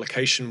create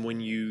reallocation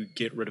when you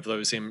get rid of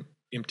those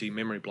empty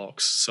memory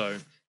blocks. So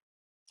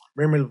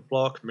memory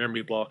block,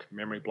 memory block,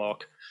 memory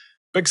block,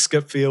 big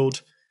skip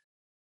field,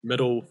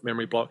 middle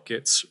memory block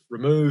gets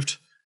removed,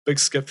 big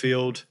skip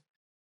field,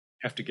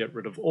 have to get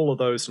rid of all of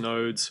those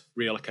nodes,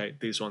 reallocate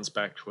these ones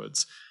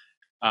backwards.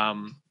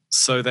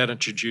 So that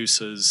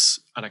introduces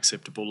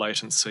unacceptable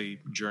latency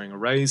during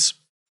arrays,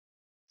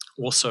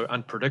 also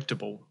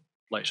unpredictable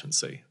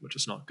latency, which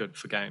is not good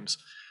for games.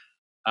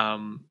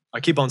 I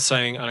keep on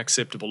saying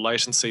unacceptable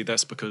latency.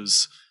 That's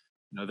because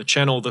the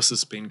channel this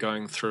has been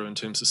going through in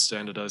terms of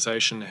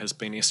standardization has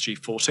been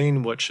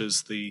SG14, which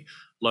is the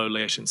low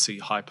latency,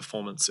 high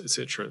performance,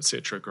 etc.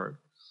 group.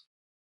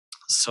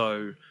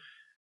 So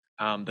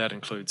that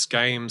includes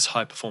games,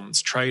 high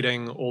performance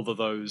trading, all of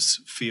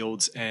those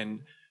fields,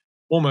 and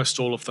almost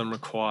all of them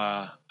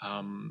require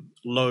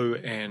low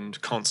and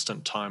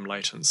constant time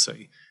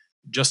latency,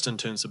 just in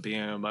terms of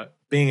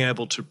being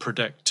able to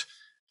predict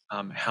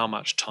how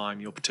much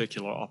time your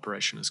particular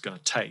operation is going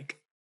to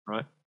take,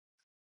 right?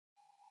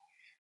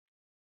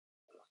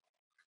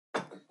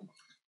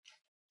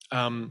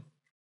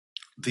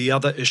 The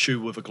other issue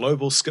with a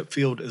global skip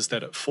field is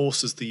that it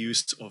forces the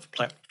use of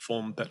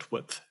platform bit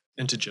width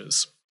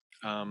integers,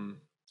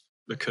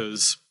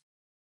 because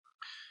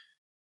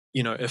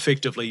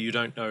effectively you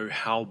don't know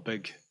how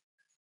big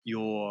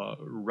your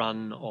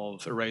run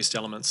of erased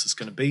elements is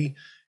going to be,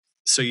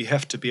 so you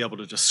have to be able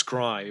to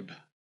describe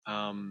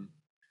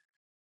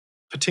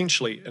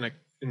potentially an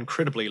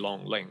incredibly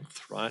long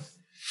length, right?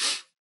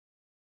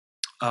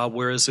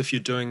 Whereas if you're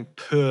doing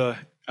per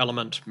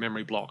element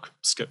memory block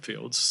skip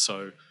fields,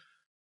 so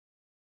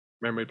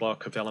memory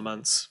block of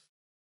elements,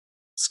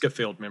 skip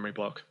field memory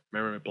block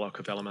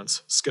of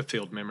elements, skip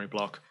field memory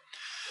block.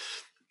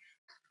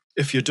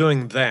 If you're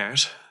doing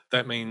that,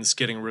 that means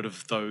getting rid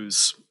of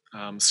those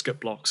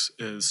skip blocks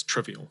is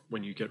trivial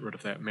when you get rid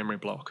of that memory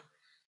block.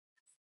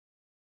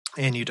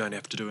 And you don't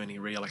have to do any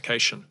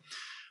reallocation.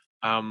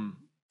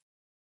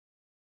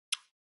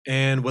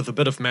 And with a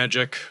bit of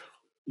magic,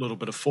 a little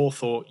bit of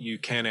forethought, you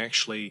can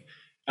actually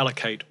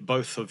allocate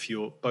both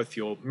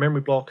your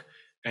memory block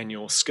and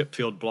your skip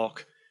field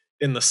block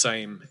in the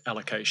same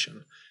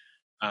allocation.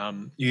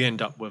 You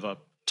end up with a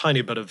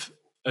tiny bit of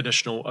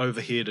additional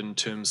overhead in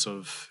terms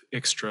of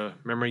extra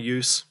memory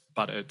use,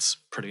 but it's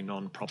pretty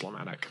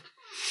non-problematic.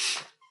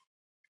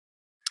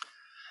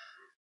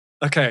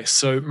 Okay,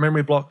 so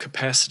memory block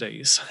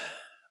capacities.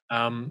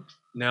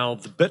 Now,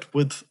 the bit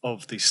width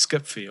of the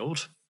skip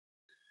field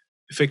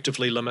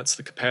effectively limits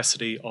the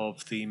capacity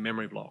of the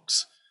memory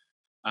blocks,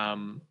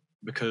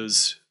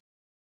 because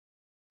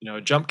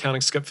a jump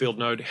counting skip field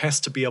node has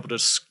to be able to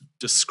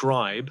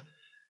describe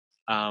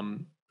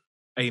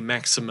a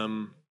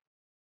maximum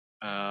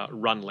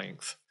run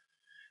length.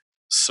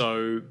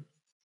 So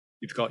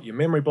you've got your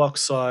memory block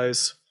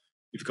size,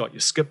 you've got your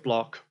skip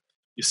block.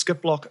 Your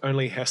skip block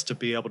only has to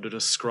be able to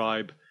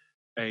describe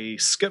a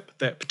skip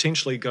that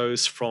potentially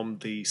goes from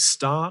the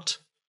start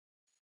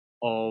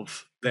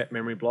of that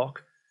memory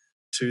block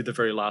to the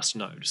very last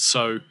node.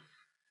 So,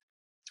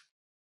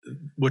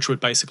 which would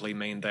basically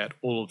mean that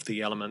all of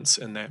the elements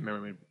in that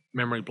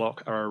memory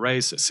block are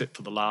erased except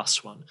for the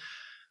last one.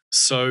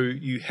 So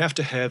you have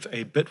to have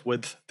a bit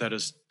width that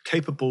is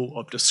capable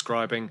of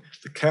describing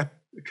the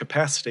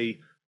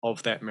capacity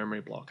of that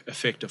memory block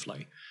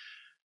effectively.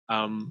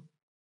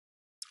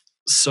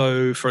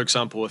 So, for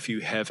example, if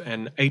you have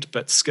an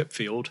 8-bit skip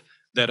field,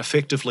 that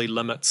effectively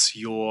limits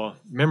your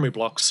memory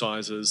block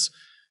sizes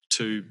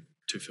to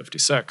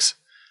 256.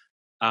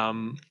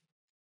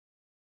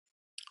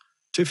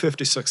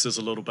 256 is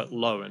a little bit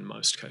low in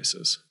most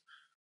cases.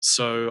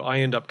 So I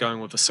end up going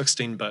with a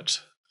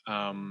 16-bit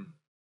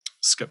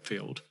skip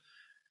field,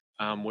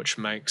 which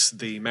makes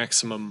the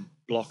maximum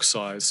block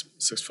size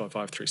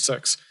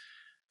 65536.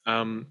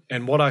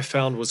 And what I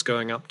found was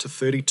going up to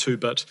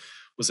 32-bit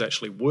was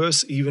actually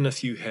worse, even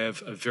if you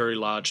have a very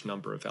large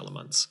number of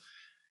elements,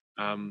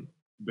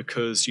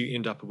 because you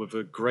end up with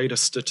a greater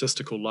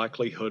statistical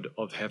likelihood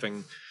of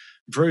having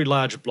very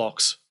large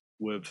blocks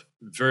with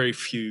very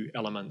few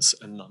elements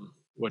in them,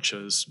 which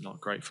is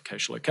not great for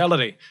cache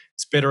locality.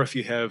 It's better if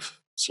you have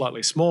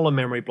slightly smaller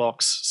memory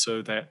blocks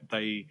so that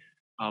they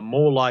are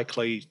more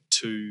likely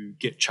to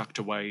get chucked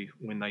away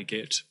when they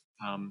get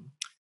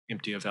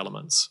empty of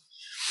elements.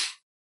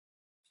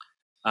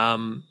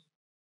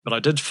 But I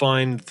did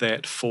find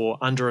that for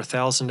under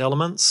 1,000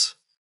 elements,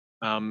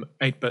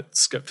 8-bit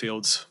skip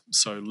fields,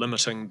 so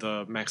limiting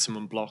the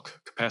maximum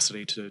block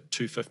capacity to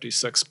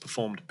 256,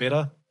 performed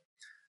better,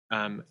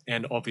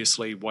 and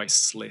obviously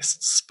wastes less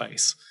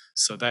space.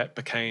 So that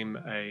became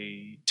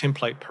a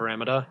template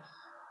parameter,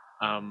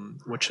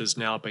 which has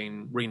now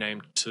been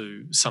renamed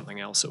to something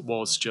else. It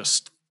was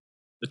just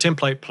the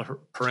template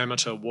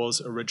parameter was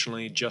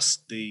originally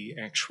just the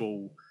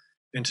actual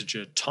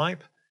integer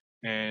type,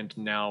 and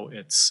now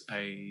it's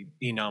a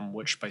enum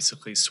which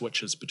basically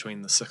switches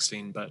between the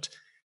 16-bit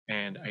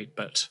and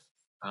 8-bit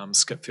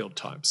skip field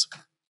types.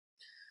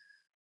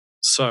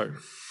 So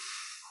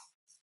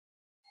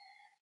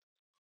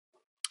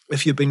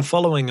if you've been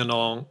following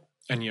along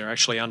and you're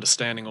actually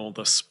understanding all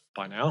this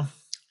by now,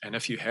 and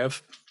if you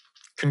have,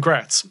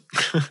 congrats.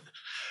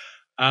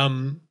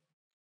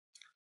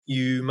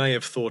 You may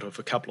have thought of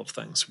a couple of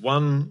things.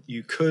 One,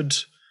 you could,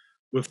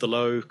 with the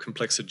low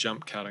complexity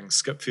jump counting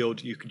skip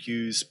field, you could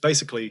use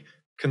basically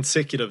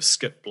consecutive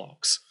skip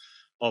blocks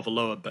of a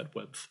lower bit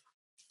width.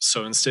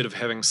 So instead of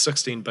having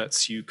 16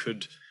 bits, you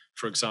could,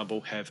 for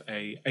example, have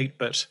a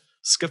 8-bit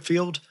skip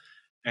field,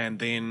 and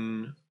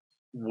then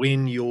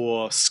when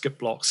your skip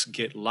blocks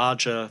get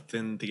larger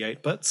than the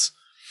 8 bits,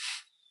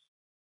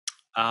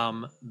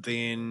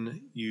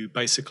 then you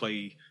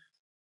basically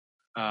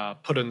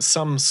put in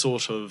some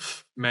sort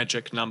of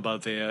magic number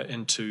there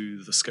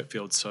into the skip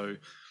field. So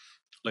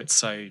let's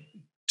say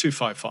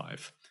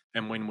 255.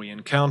 And when we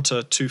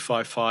encounter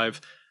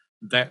 255,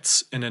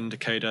 that's an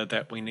indicator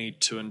that we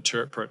need to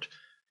interpret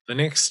the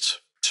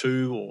next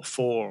 2 or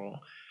 4 or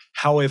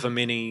however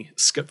many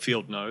skip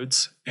field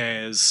nodes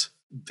as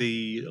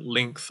the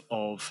length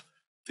of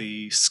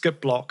the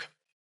skip block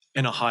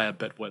in a higher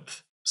bit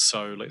width.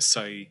 So let's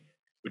say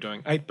we're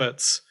doing 8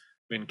 bits,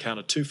 we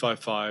encounter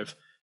 255,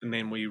 and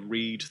then we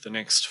read the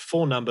next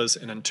 4 numbers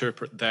and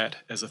interpret that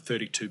as a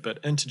 32-bit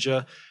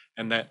integer,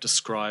 and that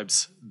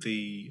describes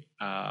the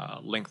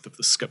length of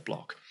the skip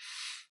block.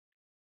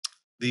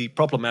 The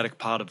problematic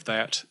part of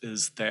that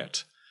is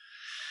that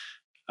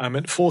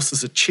it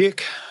forces a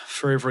check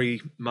for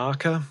every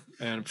marker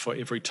and for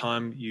every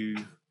time you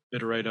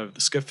iterate over the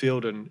skip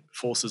field, and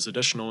forces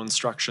additional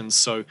instructions.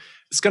 So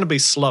it's going to be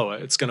slower.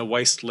 It's going to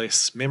waste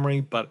less memory,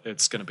 but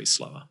it's going to be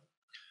slower.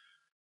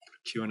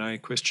 Q&A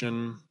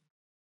question.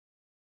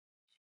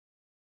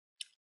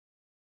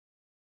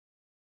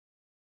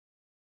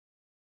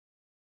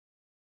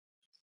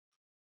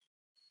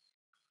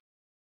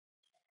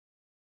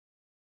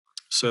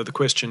 So the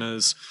question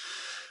is,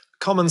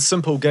 common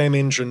simple game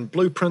engine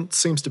blueprint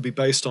seems to be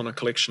based on a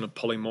collection of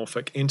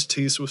polymorphic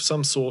entities with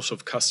some sort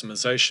of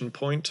customization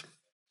point.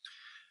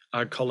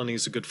 Are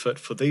colonies a good fit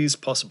for these,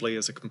 possibly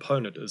as a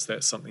component? Is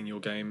that something your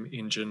game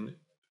engine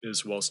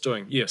was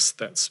doing? Yes,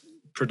 that's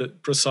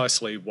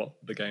precisely what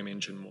the game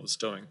engine was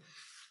doing.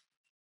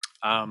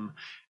 And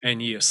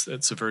yes,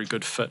 it's a very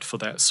good fit for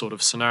that sort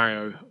of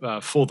scenario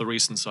for the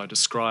reasons I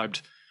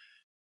described,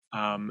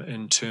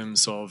 in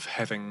terms of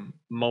having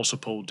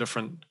multiple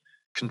different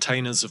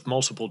containers of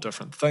multiple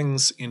different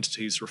things,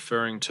 entities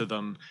referring to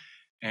them,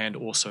 and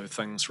also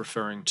things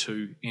referring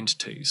to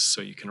entities.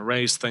 So you can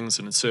erase things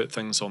and insert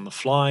things on the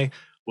fly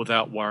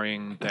without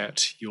worrying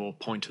that your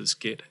pointers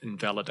get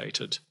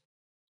invalidated.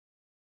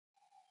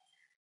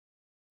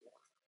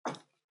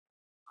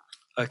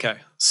 Okay,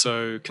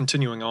 so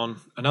continuing on,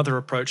 another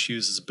approach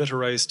uses bit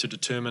arrays to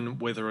determine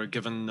whether a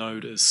given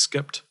node is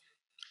skipped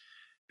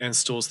and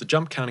stores the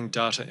jump counting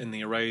data in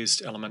the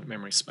erased element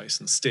memory space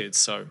instead.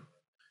 So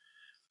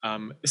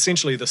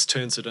essentially this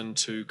turns it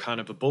into kind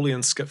of a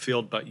Boolean skip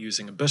field, but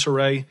using a bit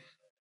array.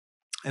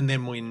 And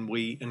then when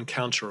we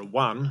encounter a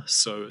 1,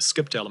 so a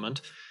skipped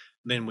element,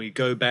 then we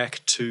go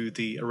back to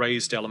the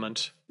erased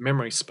element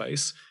memory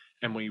space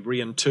and we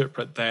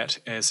reinterpret that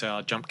as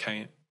our jump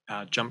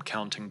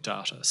counting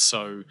data.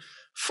 So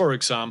for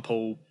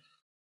example,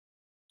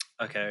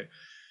 okay,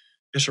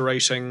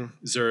 iterating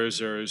 0,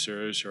 0,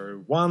 0,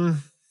 0, 1,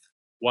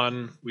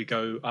 1, we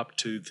go up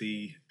to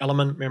the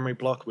element memory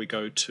block, we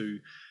go to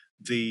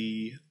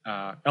the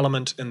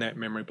element in that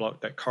memory block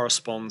that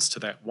corresponds to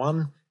that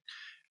 1,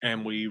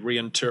 and we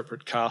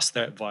reinterpret cast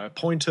that via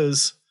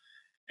pointers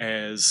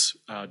as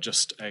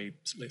just a,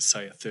 let's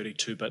say, a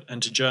 32-bit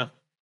integer.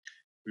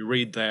 We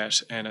read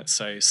that and it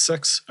says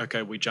 6,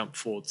 okay, we jump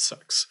forward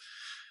 6.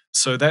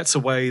 So that's a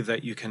way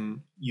that you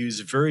can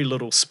use very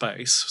little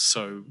space,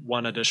 so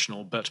 1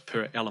 additional bit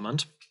per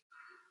element,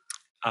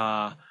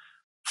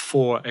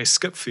 for a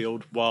skip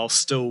field while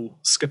still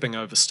skipping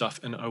over stuff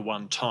in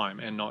O1 time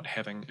and not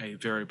having a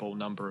variable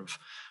number of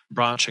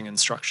branching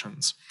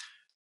instructions.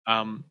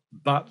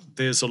 But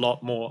there's a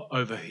lot more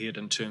overhead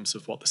in terms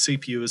of what the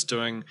CPU is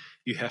doing.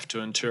 You have to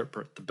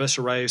interpret the bit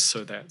arrays,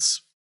 so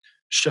that's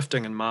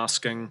shifting and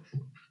masking.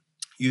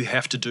 You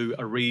have to do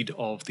a read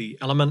of the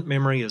element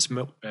memory as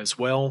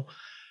well.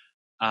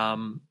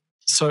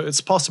 So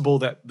it's possible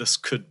that this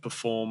could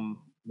perform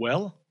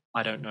well.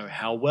 I don't know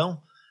how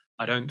well.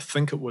 I don't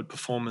think it would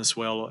perform as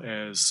well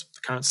as the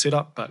current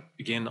setup, but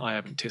again, I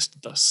haven't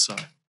tested this.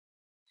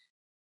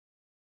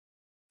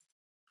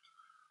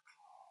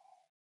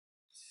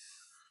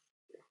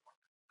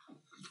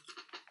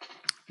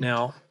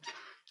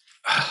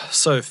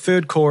 So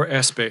third core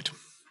aspect.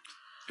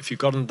 If you've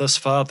gotten this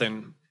far,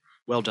 then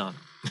well done.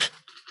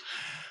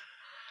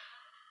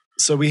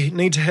 So we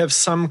need to have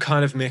some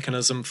kind of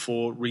mechanism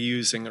for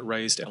reusing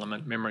erased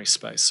element memory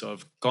space. So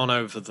I've gone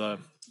over the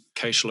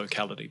cache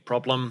locality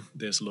problem.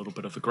 There's a little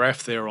bit of a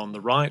graph there on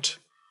the right,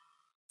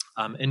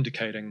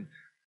 indicating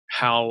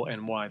how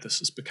and why this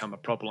has become a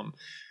problem.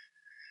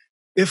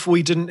 If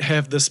we didn't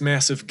have this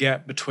massive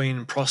gap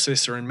between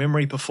processor and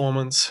memory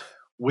performance,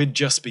 we'd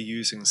just be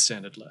using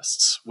standard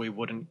lists. We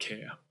wouldn't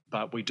care.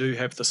 But we do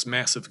have this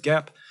massive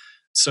gap,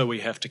 so we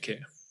have to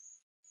care.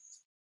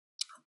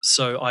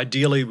 So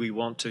ideally, we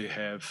want to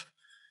have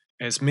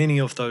as many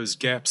of those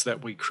gaps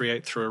that we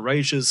create through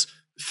erasures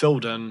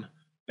filled in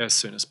as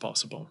soon as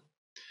possible.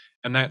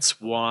 And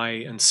that's why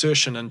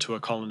insertion into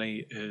a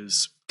colony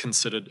is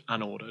considered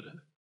unordered,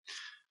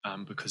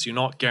 because you're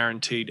not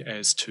guaranteed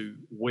as to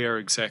where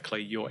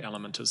exactly your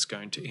element is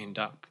going to end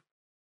up.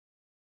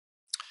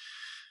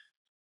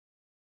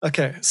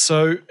 Okay,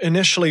 so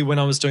initially when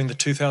I was doing the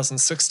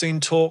 2016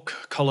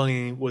 talk,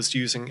 Colony was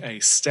using a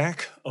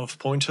stack of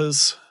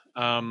pointers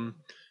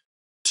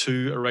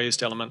to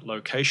erased element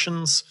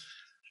locations.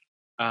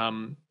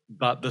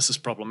 But this is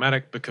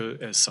problematic because,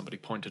 as somebody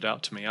pointed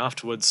out to me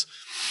afterwards,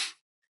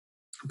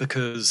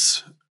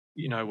 because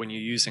when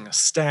you're using a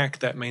stack,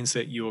 that means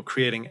that you're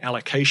creating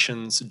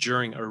allocations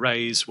during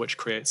arrays, which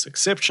creates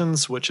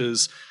exceptions, which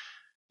is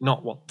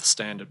not what the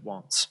standard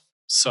wants.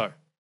 So,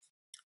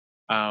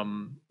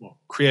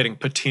 creating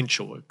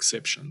potential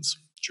exceptions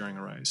during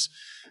arrays.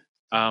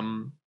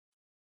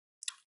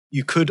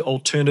 You could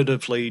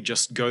alternatively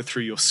just go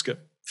through your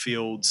skip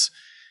fields.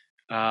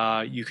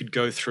 You could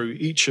go through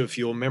each of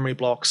your memory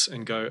blocks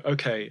and go,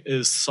 okay,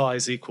 is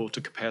size equal to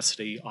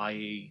capacity,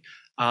 i.e.,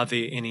 are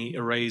there any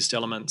erased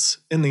elements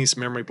in these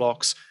memory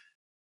blocks?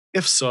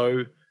 If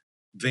so,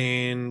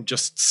 then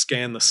just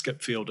scan the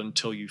skip field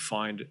until you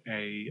find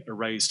a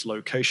erased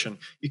location.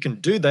 You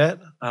can do that,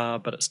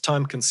 but it's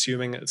time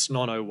consuming, it's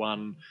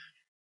non-O1,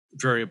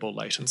 variable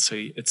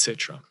latency,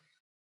 etc.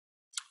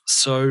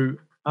 So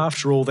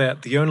after all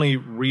that, the only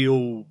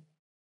real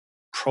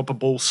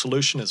probable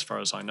solution, as far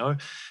as I know,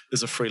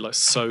 is a free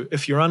list. So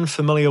if you're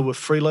unfamiliar with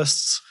free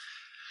lists,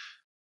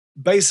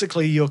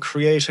 basically you're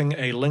creating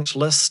a linked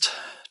list,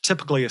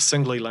 typically a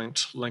singly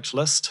linked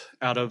list,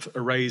 out of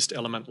erased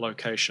element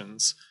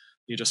locations.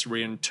 You just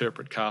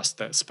reinterpret cast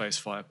that space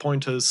via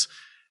pointers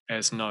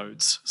as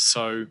nodes.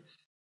 So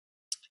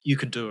you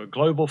could do a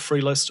global free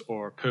list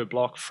or a per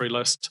block free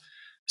list.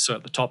 So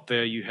at the top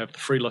there you have the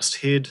free list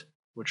head,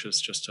 which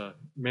is just a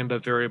member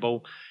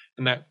variable,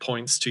 and that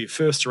points to your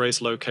first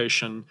erased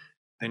location,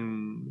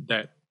 then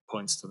that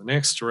points to the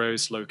next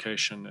erased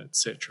location,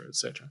 etc.,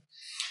 etc.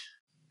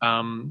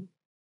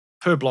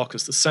 Per block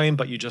is the same,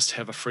 but you just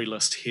have a free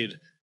list head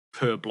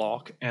per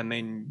block, and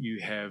then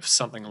you have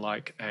something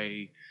like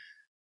an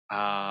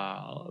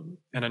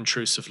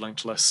intrusive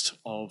linked list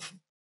of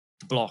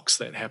blocks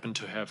that happen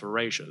to have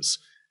erasures.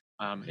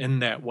 In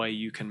that way,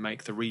 you can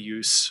make the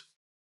reuse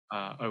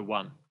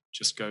O1.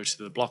 Just go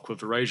to the block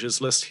with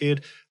erasures list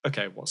head.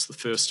 Okay, what's the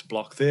first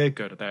block there?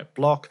 Go to that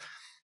block,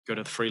 go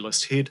to the free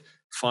list head,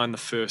 find the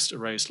first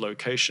erased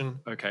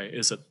location. Okay,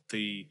 is that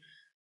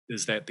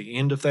the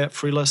end of that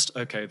free list?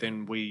 Okay,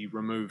 then we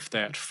remove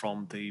that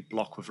from the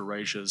block with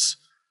erasures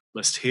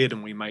list head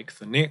and we make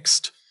the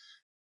next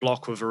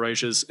block with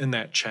erasures in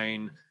that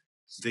chain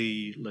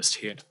the list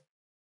head.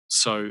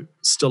 So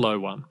still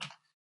O1.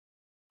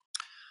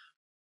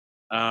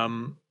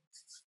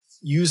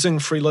 Using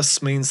free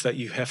lists means that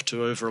you have to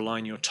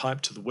overalign your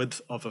type to the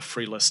width of a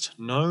free list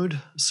node.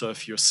 So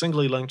if you're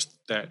singly linked,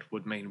 that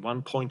would mean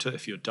 1 pointer.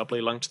 If you're doubly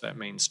linked, that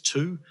means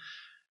 2.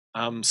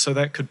 So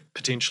that could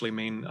potentially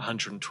mean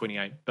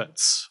 128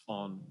 bits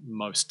on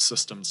most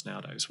systems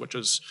nowadays, which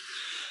is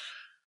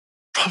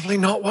probably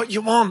not what you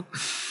want.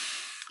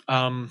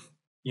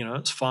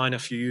 It's fine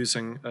if you're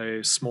using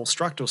a small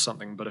struct or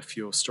something, but if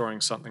you're storing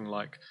something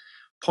like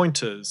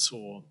pointers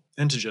or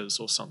integers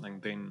or something,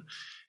 then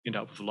end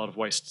up with a lot of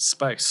wasted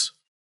space.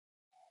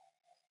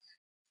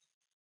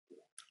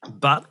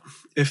 But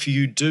if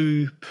you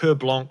do per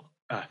block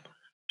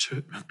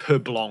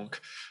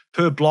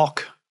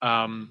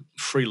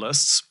free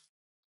lists,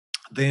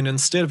 then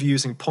instead of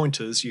using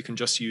pointers, you can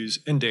just use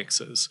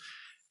indexes.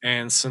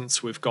 And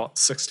since we've got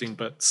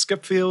 16-bit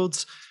skip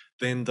fields,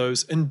 then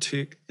those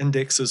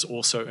indexes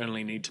also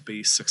only need to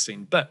be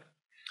 16-bit.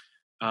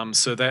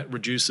 So that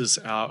reduces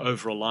our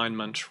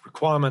over-alignment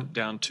requirement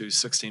down to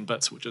 16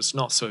 bits, which is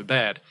not so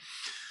bad.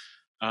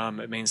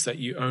 It means that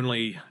you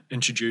only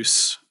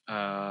introduce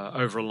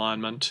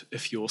over-alignment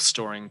if you're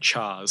storing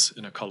chars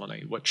in a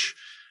colony, which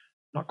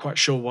I'm not quite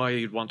sure why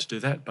you'd want to do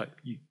that, but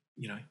you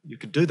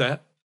could do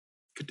that.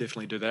 You could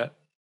definitely do that.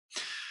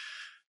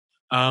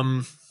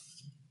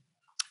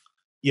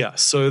 Yeah,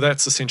 so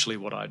that's essentially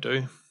what I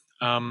do.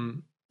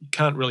 You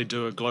can't really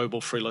do a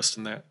global free list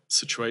in that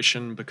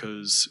situation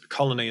because a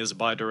colony is a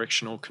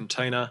bidirectional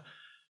container.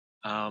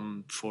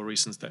 For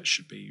reasons that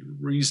should be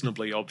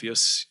reasonably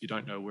obvious. You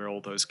don't know where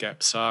all those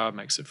gaps are. It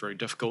makes it very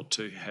difficult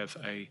to have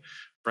a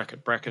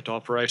bracket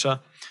operator.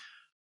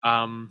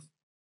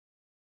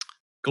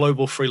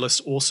 Global free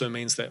list also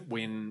means that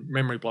when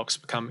memory blocks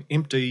become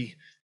empty,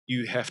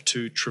 you have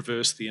to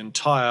traverse the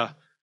entire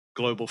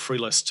global free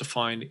list to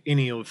find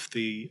any of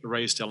the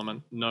erased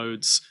element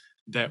nodes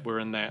that were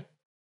in that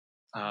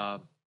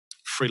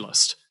free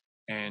list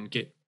and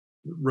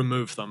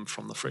remove them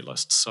from the free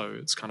list. So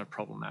it's kind of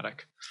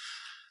problematic.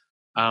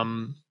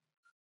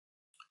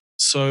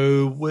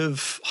 So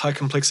with high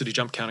complexity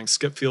jump counting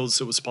skip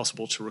fields, it was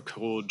possible to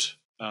record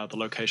the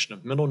location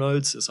of middle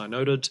nodes, as I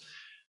noted.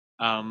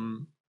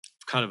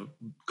 Kind of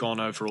gone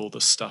over all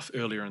this stuff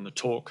earlier in the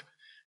talk.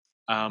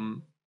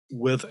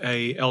 With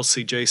a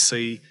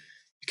LCJC,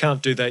 you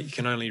can't do that. You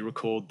can only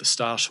record the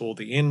start or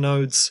the end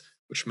nodes,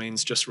 which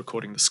means just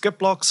recording the skip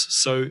blocks.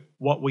 So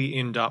what we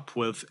end up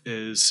with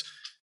is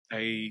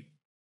a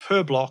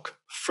per block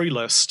free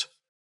list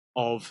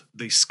of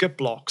the skip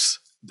blocks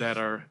that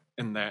are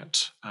in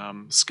that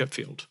skip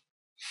field.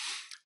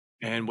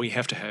 And we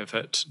have to have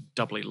it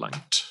doubly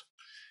linked.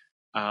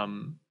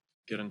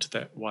 Get into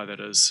that, why that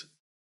is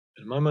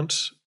in a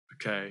moment.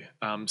 Okay,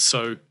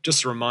 so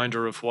just a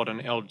reminder of what an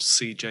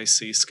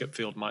LCJC skip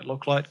field might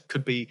look like.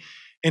 Could be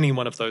any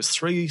one of those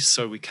three,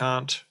 so we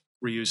can't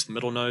reuse the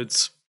middle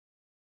nodes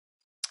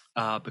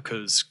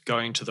because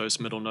going to those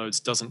middle nodes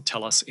doesn't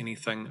tell us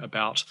anything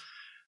about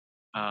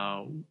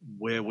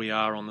where we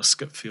are on the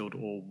skip field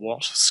or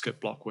what skip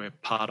block we're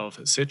part of,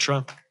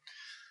 etc.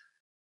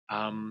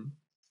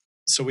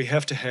 So we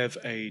have to have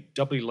a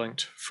doubly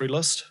linked free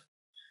list.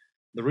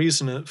 The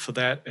reason for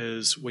that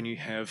is when you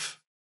have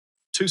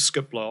two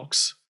skip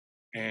blocks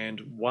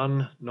and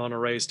one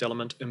non-erased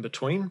element in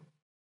between,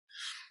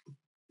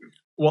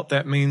 what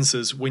that means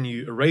is when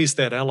you erase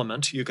that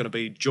element, you're going to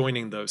be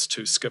joining those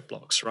two skip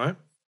blocks, right?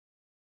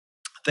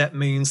 That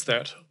means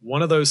that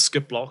one of those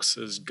skip blocks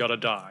has got to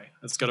die.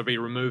 It's got to be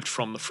removed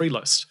from the free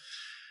list.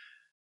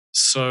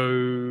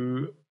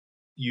 So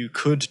you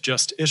could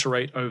just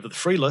iterate over the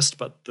free list,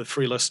 but the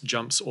free list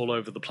jumps all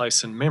over the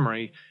place in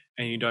memory,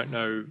 and you don't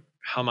know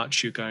how long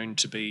you're going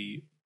to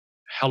be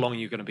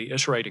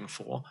iterating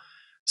for.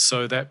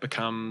 So that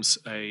becomes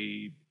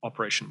a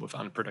operation with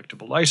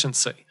unpredictable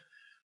latency.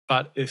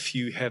 But if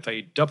you have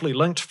a doubly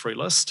linked free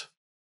list,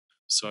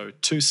 so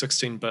two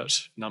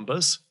 16-bit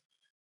numbers,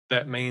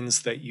 that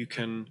means that you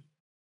can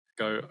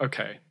go,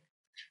 okay,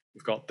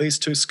 we've got these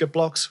two skip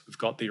blocks, we've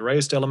got the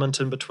erased element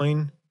in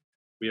between,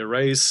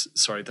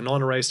 the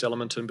non-erased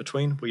element in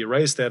between, we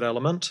erase that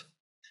element,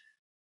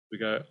 we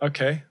go,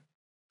 okay,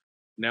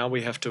 now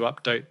we have to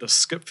update the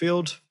skip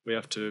field, we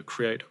have to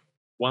create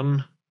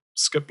one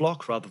skip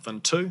block rather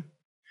than two,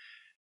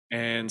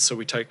 and so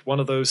we take one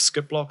of those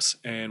skip blocks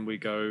and we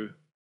go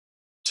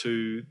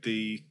to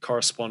the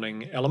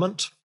corresponding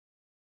element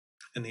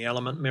in the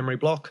element memory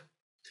block,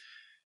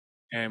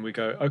 and we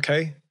go,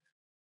 okay,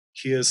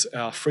 here's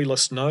our free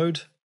list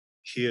node,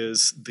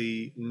 here's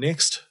the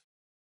next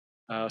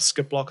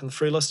skip block in the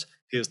free list,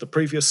 here's the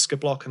previous skip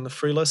block in the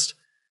free list.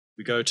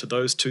 We go to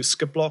those two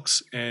skip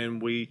blocks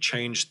and we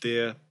change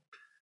their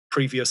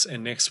previous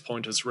and next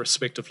pointers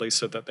respectively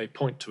so that they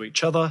point to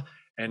each other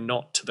and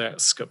not to that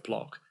skip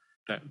block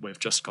that we've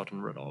just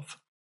gotten rid of.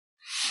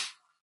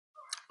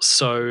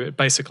 So it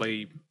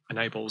basically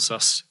enables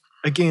us,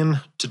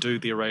 again, to do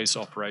the erase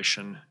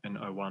operation in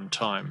O1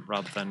 time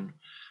rather than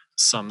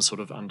some sort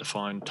of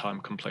undefined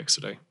time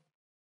complexity.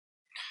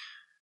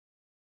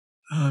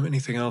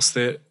 Anything else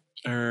there?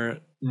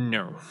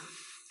 No.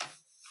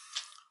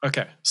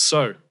 Okay,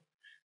 so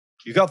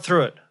you got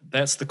through it.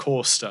 That's the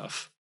core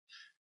stuff.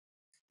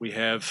 We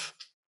have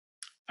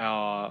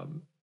our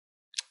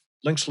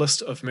linked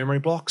list of memory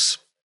blocks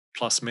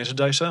plus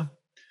metadata,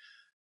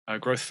 a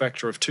growth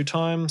factor of 2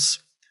 times,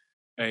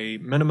 a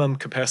minimum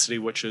capacity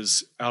which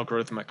is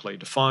algorithmically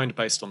defined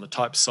based on the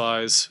type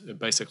size.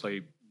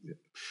 Basically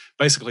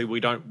we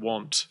don't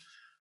want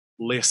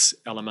less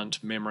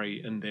element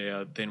memory in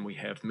there than we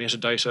have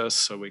metadata,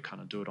 so we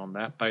kind of do it on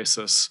that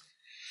basis.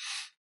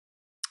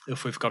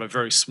 If we've got a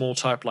very small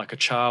type like a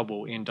char,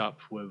 we'll end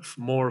up with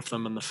more of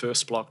them in the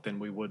first block than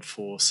we would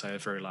for, say, a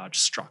very large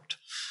struct.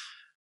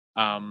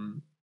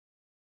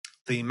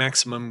 The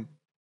maximum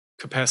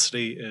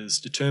capacity is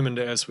determined,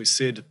 as we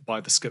said,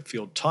 by the skip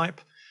field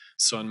type.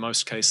 So in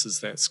most cases,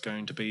 that's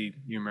going to be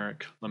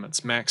numeric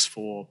limits max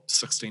for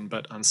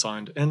 16-bit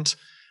unsigned int.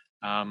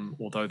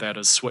 although that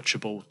is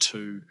switchable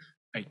to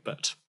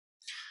 8-bit.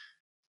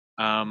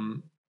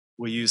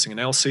 We're using an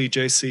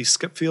LCJC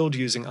skip field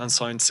using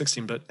unsigned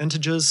 16-bit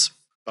integers,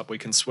 but we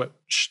can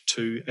switch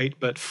to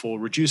 8-bit for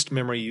reduced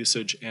memory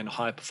usage and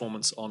high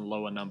performance on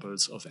lower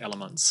numbers of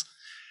elements.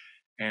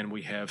 And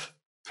we have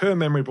per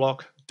memory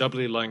block,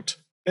 doubly linked,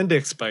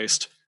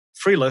 index-based,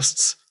 free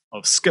lists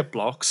of skip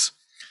blocks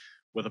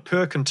with a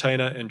per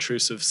container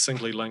intrusive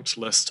singly linked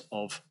list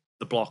of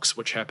the blocks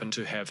which happen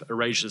to have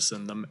erasures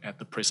in them at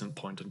the present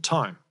point in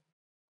time.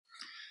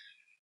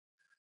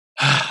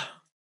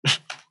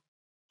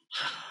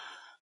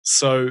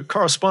 So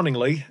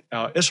correspondingly,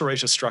 our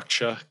iterator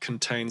structure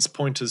contains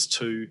pointers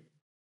to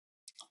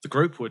the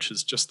group, which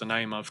is just the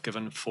name I've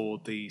given for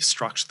the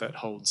struct that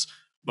holds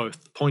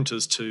both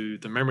pointers to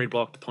the memory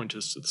block, the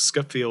pointers to the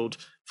skip field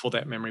for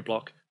that memory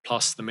block,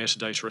 plus the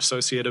metadata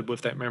associated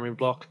with that memory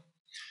block.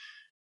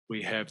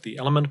 We have the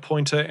element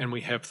pointer, and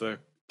we have the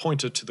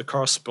pointer to the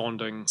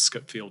corresponding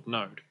skip field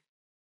node.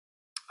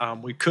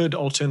 We could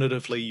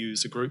alternatively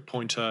use a group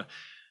pointer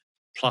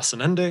plus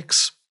an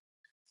index,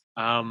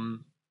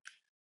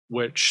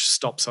 which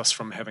stops us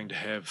from having to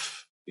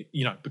have,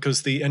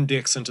 because the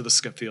index into the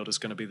skip field is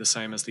going to be the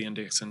same as the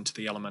index into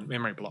the element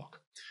memory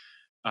block.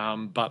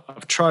 But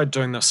I've tried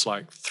doing this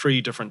like 3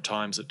 different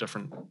times at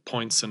different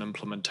points in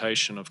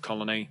implementation of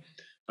Colony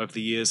over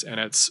the years, and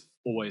it's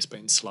always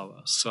been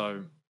slower,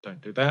 so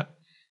don't do that.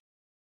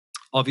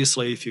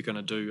 Obviously, if you're going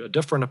to do a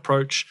different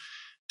approach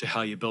to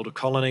how you build a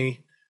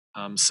colony,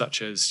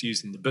 such as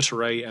using the bit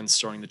array and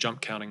storing the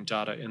jump counting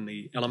data in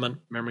the element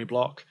memory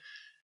block,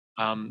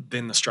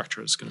 then the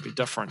structure is going to be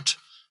different.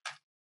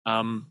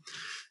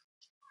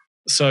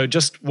 So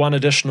just one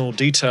additional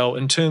detail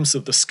in terms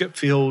of the skip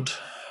field.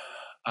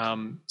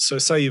 So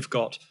say you've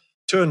got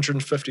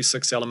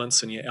 256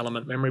 elements in your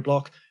element memory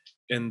block.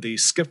 In the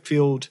skip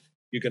field,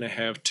 you're going to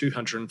have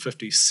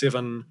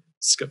 257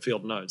 skip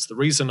field nodes. The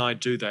reason I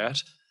do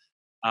that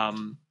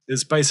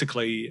is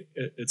basically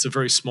it's a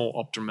very small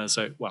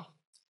optimization. Well,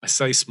 I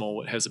say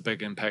small, it has a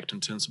big impact in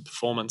terms of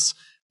performance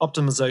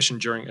optimization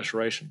during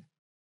iteration.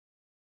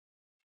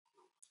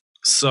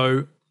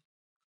 So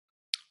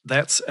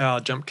that's our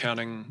jump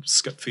counting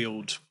skip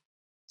field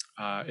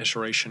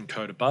iteration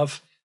code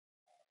above.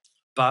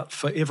 But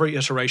for every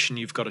iteration,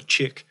 you've got to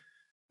check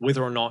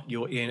whether or not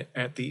you're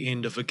at the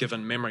end of a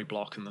given memory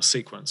block in the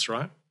sequence,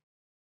 right?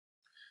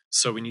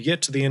 So when you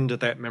get to the end of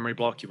that memory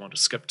block, you want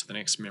to skip to the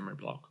next memory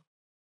block.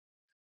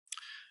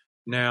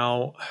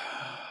 Now,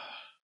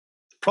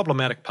 the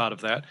problematic part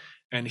of that,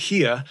 and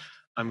here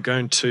I'm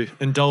going to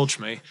indulge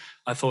me,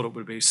 I thought it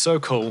would be so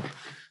cool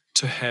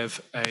to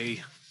have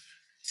a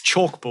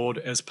chalkboard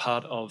as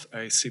part of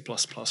a C++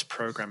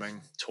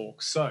 programming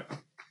talk. So,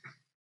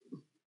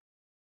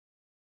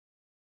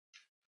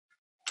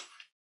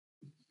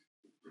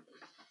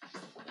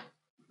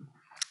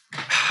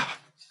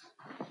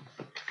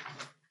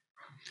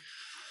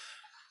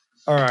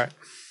 all right.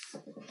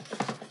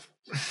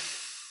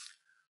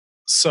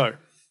 So,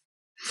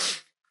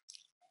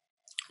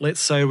 let's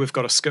say we've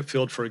got a skip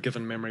field for a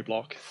given memory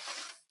block,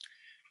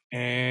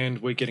 and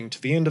we're getting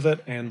to the end of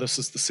it, and this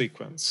is the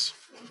sequence.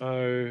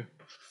 0,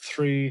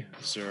 3,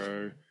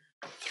 0,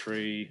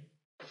 3,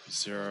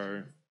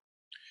 0,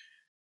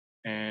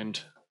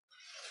 and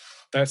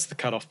that's the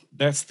cutoff.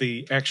 That's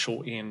the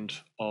actual end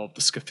of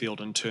the skip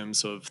field in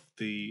terms of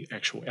the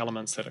actual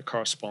elements that it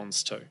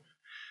corresponds to.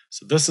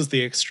 So this is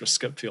the extra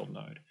skip field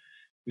node.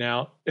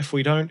 Now, if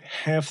we don't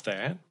have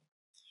that,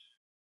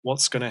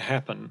 what's going to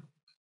happen?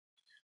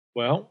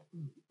 Well,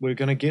 we're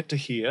going to get to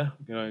here.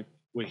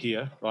 We're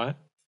here, right?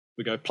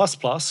 We go plus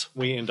plus,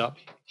 we end up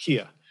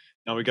here.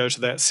 Now we go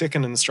to that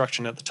second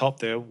instruction at the top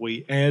there,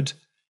 we add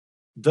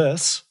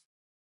this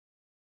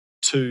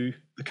to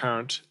the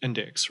current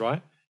index,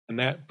 right? And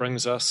that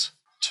brings us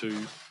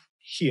to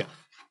here.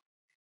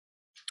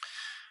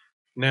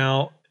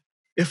 Now,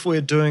 if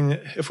we're doing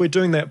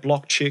that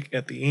block check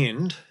at the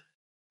end,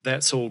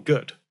 that's all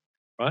good,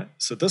 right?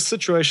 So this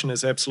situation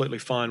is absolutely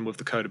fine with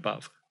the code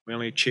above. We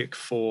only check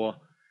for,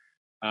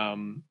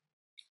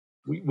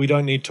 we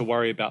don't need to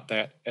worry about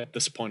that at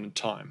this point in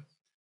time.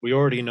 We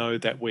already know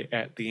that we're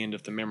at the end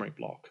of the memory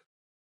block.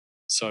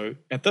 So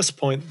at this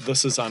point,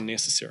 this is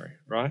unnecessary,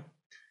 right?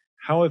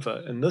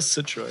 However, in this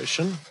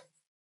situation,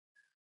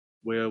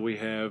 where we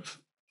have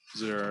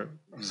 0,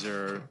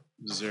 0,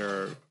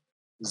 0,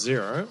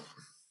 0,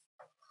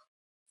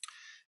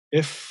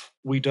 if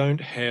we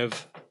don't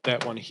have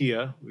that one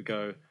here, we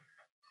go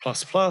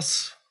plus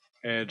plus,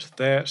 add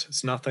that,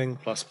 it's nothing,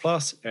 plus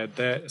plus, add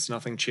that, it's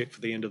nothing, check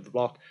for the end of the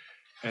block,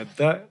 add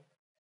that,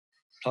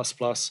 plus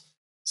plus,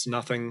 it's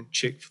nothing,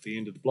 check for the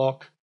end of the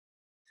block.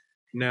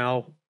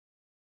 Now,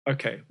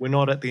 okay, we're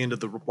not at the end of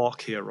the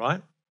block here,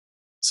 right?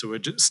 So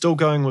we're still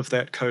going with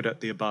that code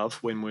at the above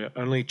when we're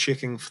only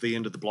checking for the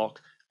end of the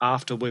block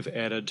after we've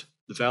added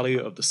the value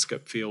of the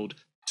skip field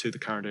to the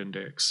current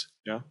index,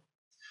 yeah?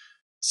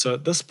 So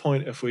at this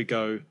point, if we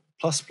go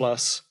plus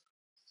plus,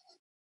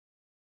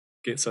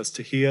 gets us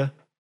to here,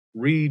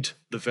 read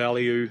the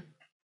value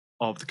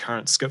of the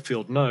current skip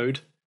field node,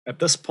 At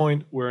this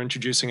point, we're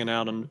introducing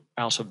an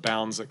out of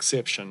bounds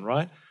exception,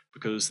 right?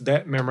 Because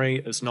that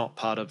memory is not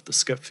part of the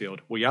skip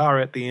field. We are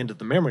at the end of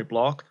the memory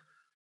block,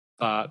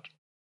 but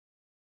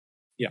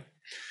yeah.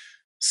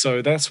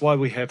 So that's why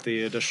we have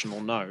the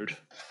additional node,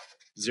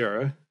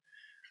 0.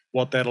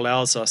 What that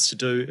allows us to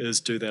do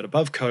is do that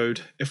above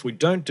code. If we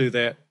don't do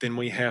that, then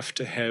we have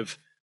to have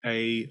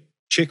a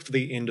check for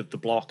the end of the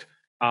block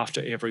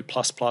after every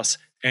plus plus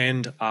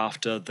and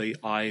after the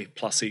I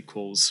plus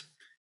equals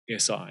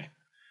SI.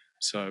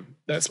 So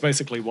that's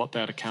basically what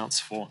that accounts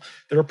for.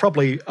 There are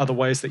probably other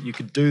ways that you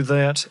could do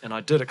that, and I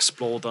did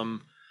explore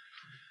them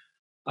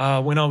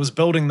when I was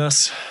building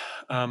this,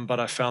 but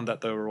I found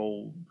that they were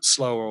all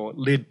slower or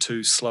led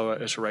to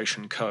slower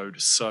iteration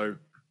code. So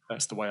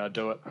that's the way I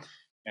do it.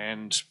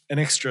 And an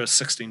extra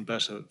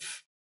 16-bit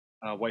of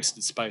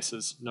wasted space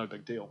is no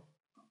big deal.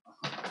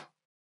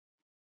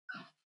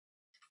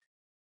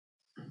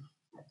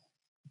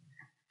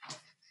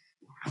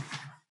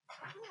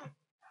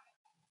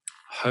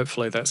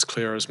 Hopefully that's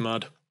clear as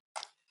mud.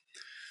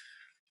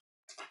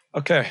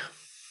 Okay,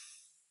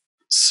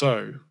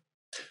 so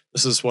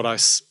this is what I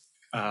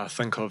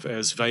think of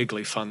as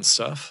vaguely fun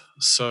stuff.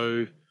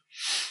 So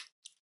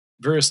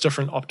various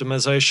different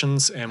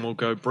optimizations, and we'll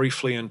go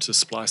briefly into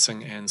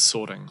splicing and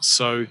sorting.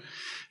 So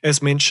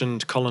as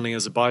mentioned, Colony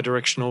is a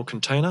bidirectional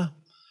container.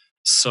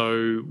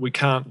 So we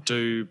can't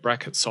do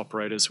brackets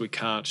operators. We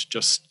can't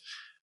just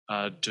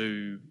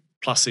do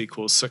plus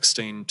equals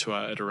 16 to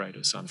our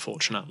iterators,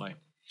 unfortunately.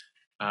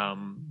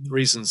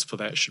 Reasons for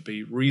that should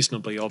be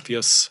reasonably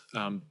obvious,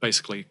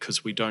 basically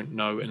because we don't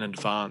know in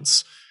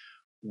advance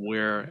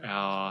where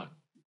our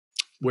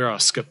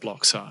skip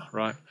blocks are,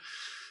 right?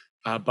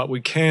 But we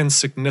can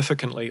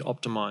significantly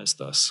optimize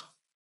this.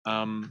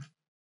 The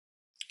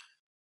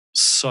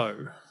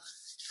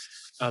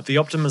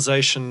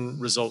optimization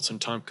results in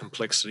time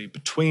complexity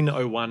between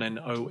O1 and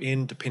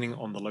ON, depending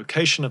on the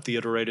location of the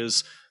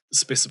iterators, the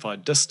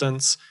specified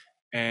distance,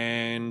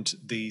 and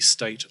the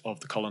state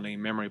of the colony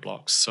memory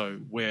blocks, so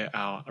where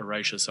our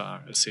erasures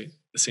are,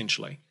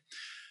 essentially.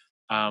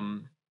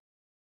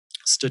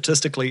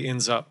 Statistically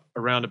ends up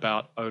around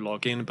about O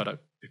log n, but it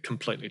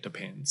completely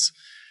depends.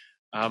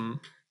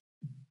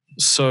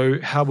 So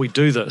how we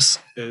do this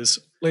is,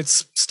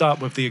 let's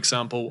start with the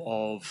example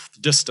of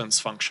the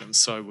distance function.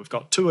 So we've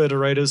got two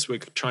iterators. We're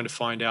trying to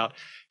find out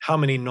how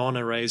many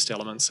non-erased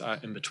elements are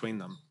in between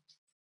them.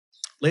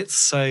 Let's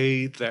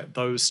say that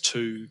those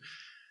two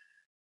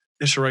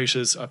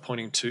iterators are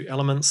pointing to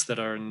elements that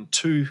are in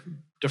two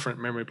different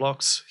memory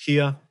blocks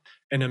here,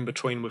 and in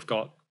between we've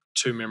got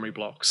two memory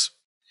blocks.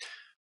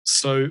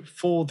 So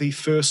for the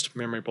first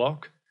memory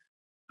block,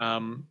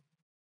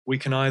 we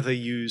can either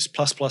use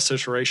plus plus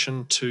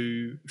iteration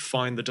to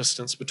find the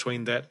distance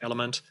between that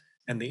element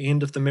and the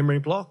end of the memory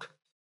block.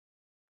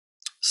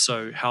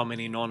 So how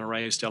many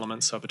non-erased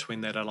elements are between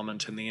that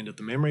element and the end of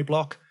the memory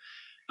block.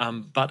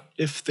 But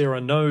if there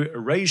are no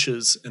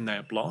erasures in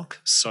that block,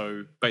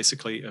 so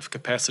basically if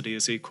capacity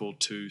is equal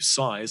to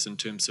size in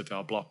terms of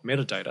our block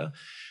metadata,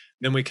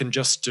 then we can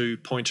just do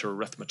pointer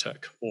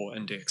arithmetic or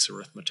index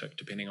arithmetic,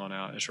 depending on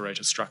our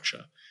iterator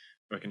structure.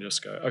 We can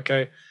just go,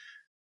 okay,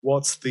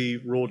 what's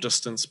the raw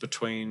distance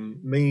between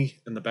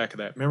me and the back of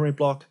that memory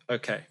block?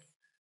 Okay,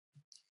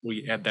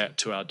 we add that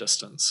to our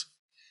distance.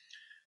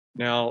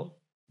 Now,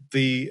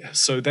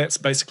 so that's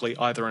basically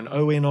either an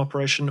ON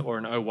operation or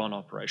an O1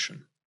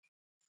 operation.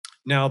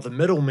 Now, the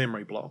middle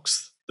memory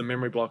blocks, the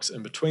memory blocks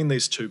in between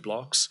these two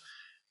blocks,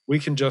 we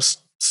can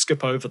just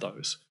skip over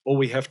those. All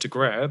we have to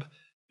grab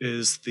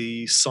is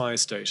the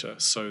size data,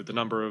 so the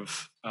number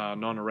of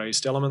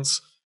non-erased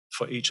elements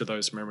for each of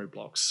those memory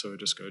blocks. So we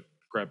just go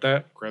grab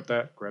that, grab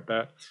that, grab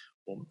that,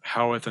 or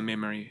however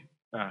many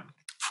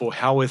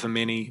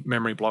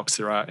memory blocks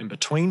there are in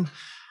between,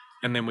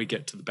 and then we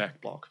get to the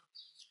back block.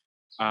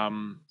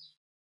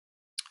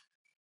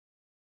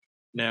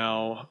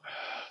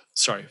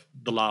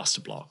 The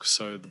last block.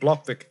 So the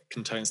block that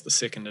contains the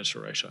second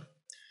iterator.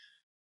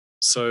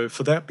 So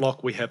for that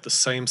block, we have the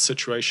same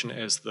situation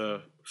as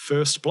the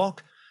first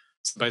block.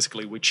 So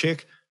basically we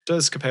check,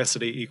 does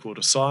capacity equal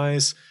to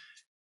size?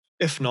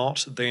 If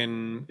not,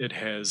 then it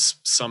has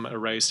some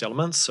erased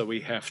elements. So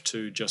we have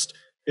to just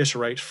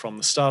iterate from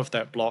the start of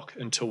that block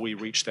until we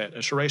reach that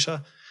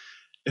iterator.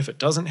 If it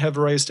doesn't have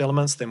erased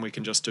elements, then we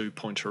can just do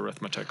pointer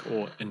arithmetic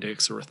or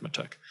index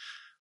arithmetic.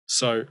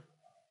 So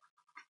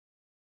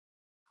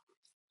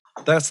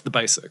that's the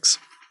basics.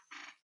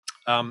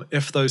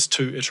 If those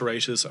two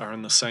iterators are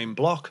in the same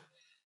block,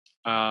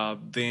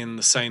 then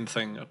the same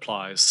thing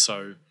applies.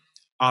 So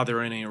are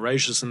there any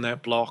erasures in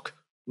that block?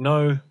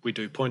 No, we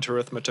do pointer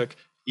arithmetic.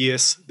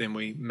 Yes, then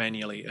we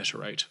manually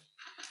iterate.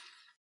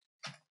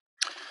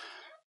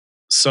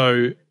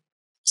 So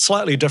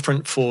slightly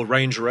different for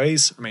range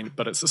arrays,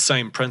 but it's the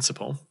same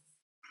principle.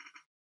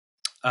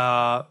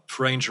 For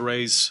range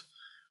arrays,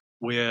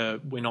 we're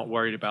not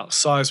worried about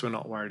size, we're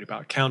not worried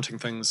about counting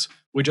things.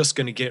 We're just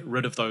going to get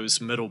rid of those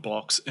middle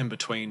blocks in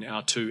between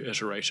our two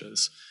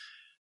iterators.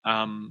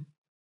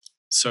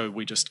 So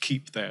we just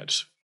keep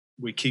that.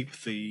 We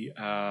keep the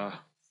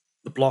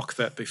the block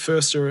that the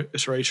first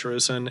iterator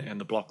is in and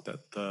the block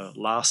that the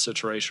last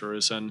iterator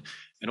is in,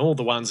 and all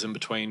the ones in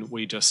between,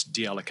 we just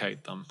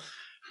deallocate them.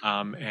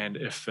 And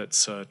if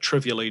it's a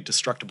trivially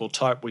destructible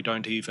type, we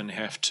don't even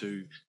have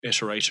to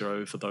iterate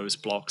over those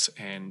blocks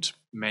and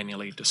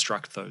manually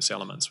destruct those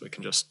elements. We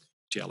can just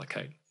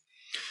deallocate.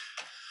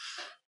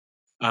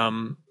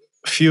 A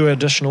few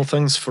additional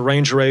things for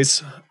range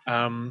arrays.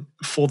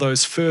 For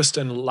those first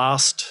and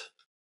last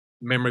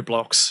memory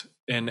blocks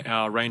in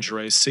our range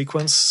arrays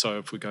sequence, so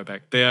if we go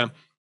back there,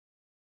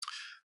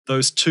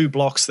 those two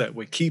blocks that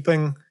we're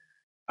keeping,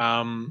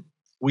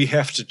 we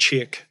have to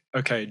check,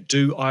 okay,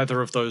 do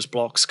either of those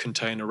blocks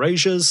contain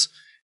erasures?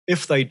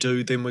 If they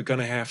do, then we're going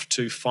to have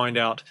to find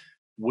out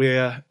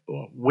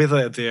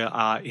whether there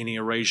are any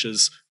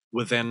erasures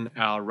within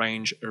our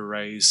range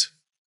arrays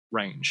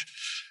range.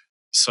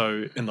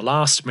 So in the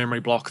last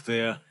memory block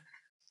there,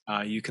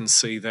 you can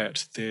see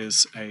that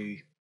there's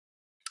a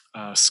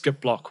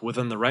skip block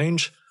within the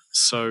range.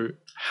 So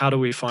how do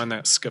we find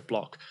that skip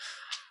block?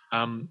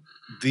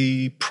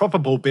 The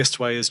probable best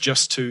way is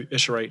just to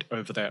iterate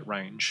over that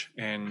range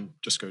and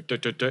just go,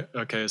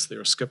 okay, is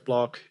there a skip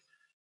block?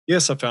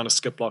 Yes, I found a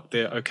skip block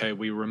there. Okay,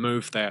 we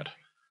remove that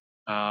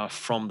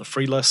from the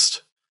free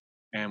list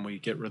and we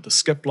get rid of the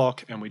skip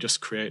block and we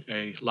just create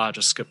a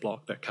larger skip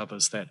block that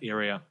covers that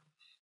area.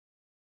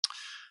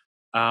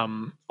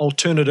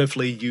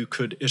 Alternatively, you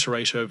could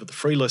iterate over the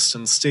free list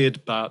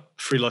instead, but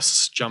free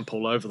lists jump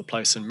all over the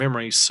place in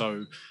memory,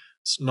 so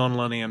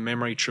nonlinear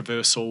memory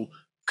traversal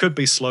could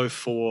be slow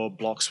for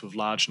blocks with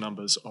large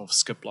numbers of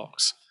skip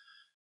blocks.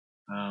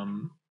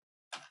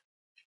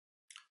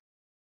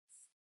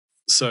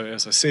 So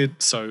as I said,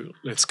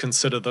 let's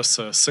consider this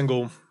a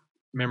single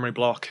memory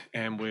block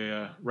and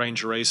we're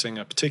range erasing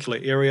a particular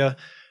area.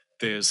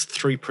 There's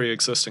 3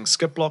 pre-existing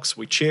skip blocks.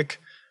 We check.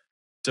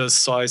 Does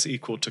size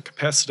equal to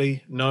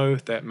capacity? No,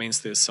 that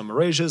means there's some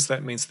erasures,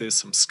 that means there's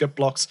some skip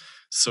blocks.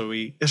 So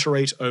we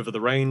iterate over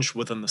the range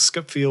within the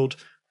skip field,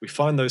 we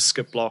find those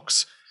skip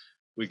blocks,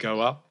 we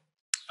go up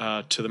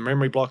to the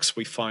memory blocks,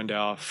 we find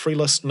our free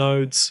list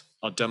nodes,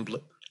 our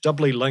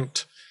doubly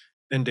linked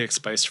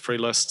index-based free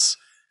lists.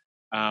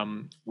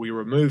 We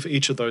remove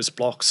each of those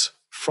blocks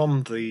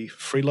from the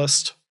free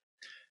list,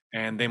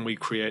 and then we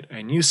create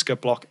a new skip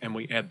block and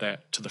we add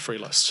that to the free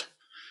list.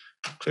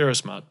 Clear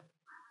as mud.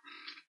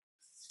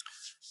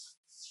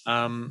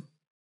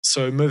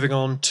 So moving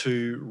on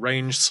to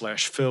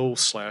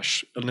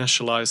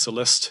range/fill/initialize the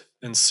list,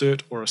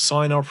 insert or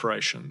assign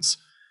operations.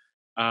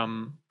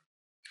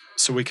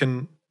 So we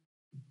can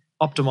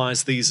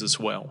optimize these as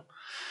well.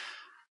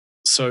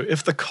 So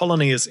if the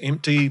colony is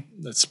empty,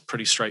 that's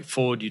pretty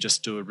straightforward. You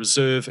just do a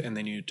reserve and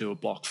then you do a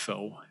block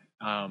fill.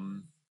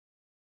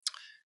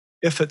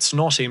 If it's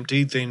not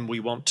empty, then we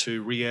want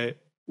to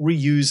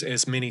reuse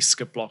as many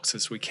skip blocks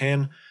as we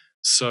can.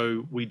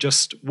 So we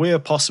just, where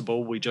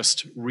possible, we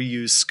just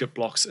reuse skip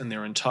blocks in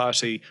their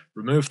entirety,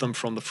 remove them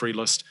from the free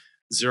list,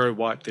 zero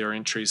wipe their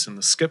entries in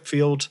the skip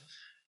field.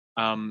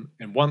 And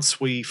once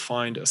we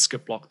find a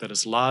skip block that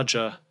is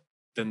larger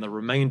than the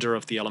remainder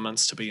of the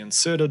elements to be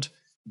inserted,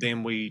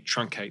 then we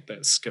truncate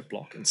that skip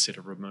block instead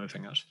of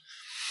removing it.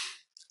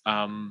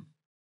 And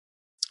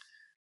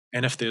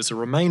if there's a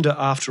remainder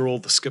after all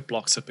the skip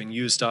blocks have been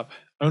used up,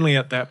 only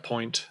at that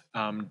point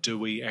do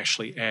we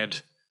actually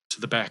add to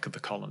the back of the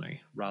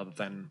colony rather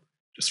than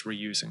just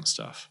reusing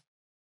stuff.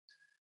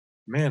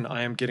 Man,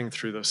 I am getting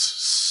through this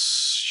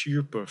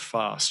super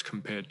fast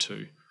compared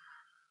to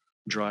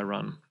dry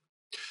run.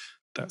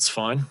 That's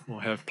fine. We'll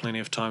have plenty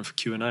of time for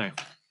Q&A.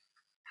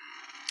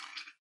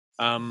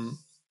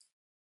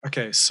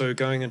 Okay, so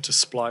going into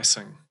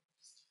splicing.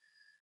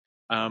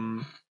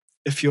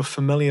 If you're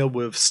familiar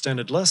with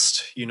standard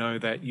list, you know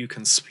that you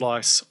can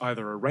splice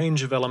either a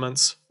range of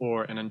elements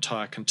or an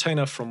entire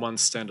container from one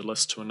standard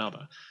list to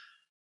another.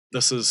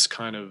 This is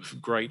kind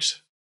of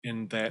great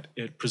in that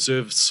it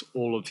preserves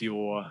all of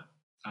your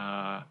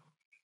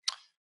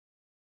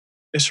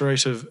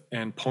iterative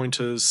and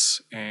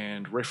pointers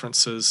and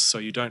references so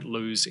you don't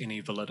lose any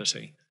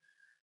validity.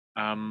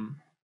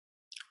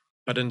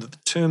 But in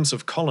terms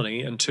of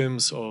colony, in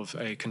terms of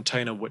a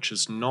container which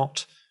is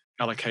not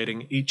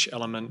allocating each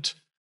element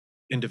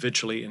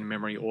individually in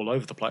memory all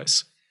over the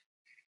place,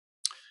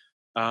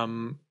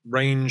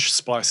 range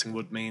splicing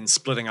would mean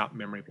splitting up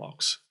memory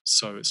blocks.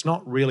 So it's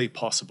not really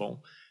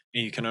possible,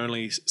 and you can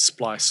only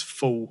splice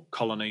full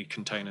colony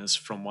containers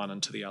from one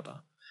into the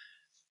other.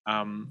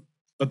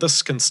 But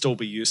this can still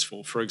be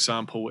useful. For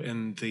example,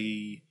 in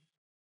the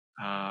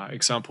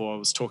example I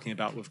was talking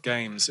about with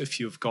games, if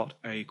you've got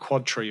a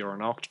quad tree or an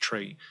oct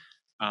tree,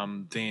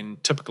 then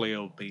typically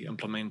it'll be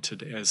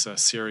implemented as a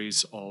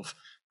series of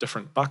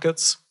different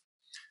buckets.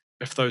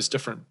 If those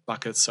different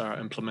buckets are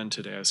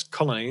implemented as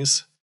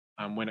colonies,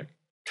 when it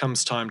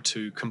comes time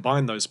to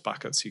combine those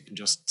buckets, you can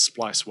just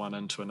splice one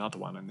into another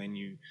one, and then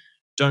you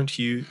don't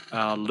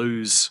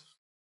lose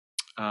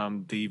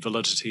the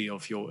validity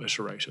of your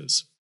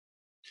iterators.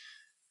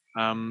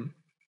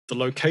 The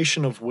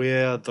location of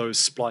where those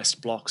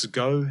spliced blocks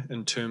go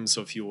in terms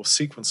of your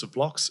sequence of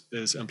blocks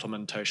is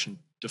implementation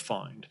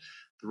defined.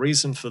 The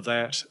reason for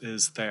that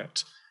is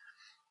that,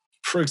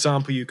 for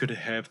example, you could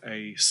have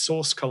a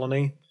source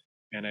colony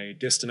and a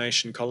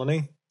destination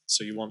colony.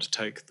 So you want to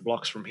take the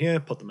blocks from here,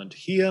 put them into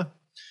here.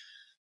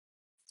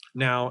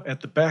 Now,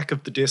 at the back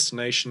of the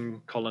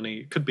destination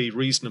colony, it could be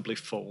reasonably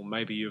full.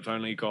 Maybe you've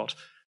only got a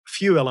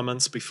few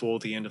elements before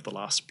the end of the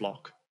last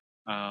block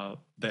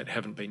that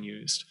haven't been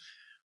used.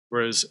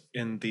 Whereas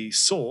in the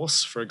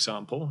source, for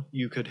example,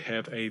 you could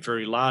have a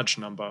very large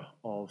number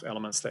of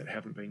elements that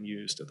haven't been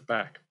used at the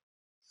back.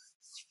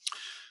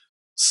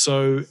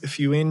 So if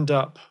you end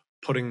up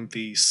putting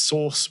the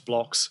source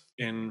blocks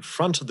in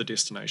front of the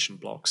destination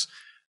blocks,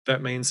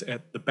 that means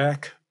at the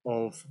back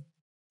of,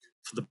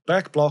 for the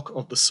back block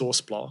of the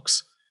source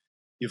blocks,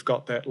 you've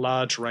got that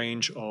large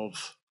range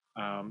of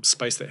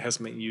space that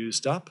hasn't been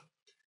used up.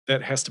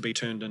 That has to be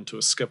turned into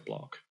a skip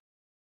block.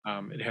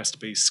 It has to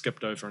be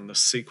skipped over in this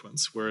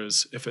sequence,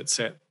 whereas if it's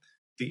at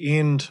the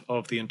end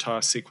of the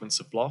entire sequence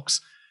of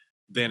blocks,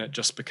 then it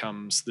just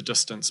becomes the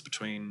distance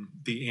between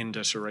the end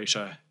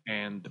iterator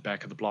and the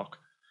back of the block.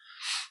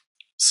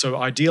 So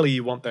ideally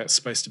you want that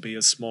space to be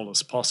as small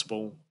as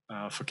possible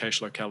for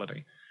cache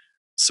locality.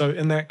 So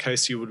in that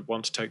case, you would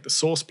want to take the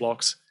source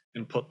blocks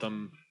and put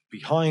them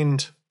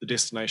behind the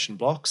destination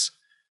blocks.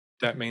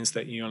 That means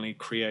that you only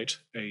create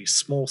a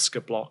small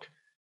skip block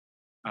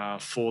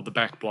for the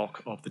back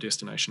block of the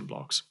destination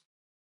blocks.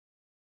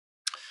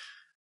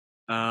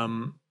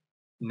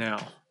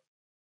 Now,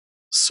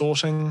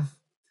 sorting.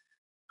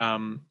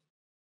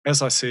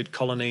 As I said,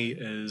 Colony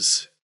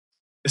is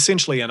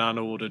essentially an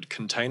unordered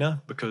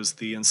container because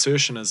the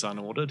insertion is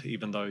unordered,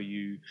 even though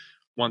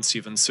once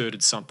you've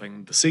inserted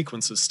something, the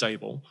sequence is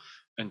stable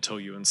until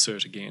you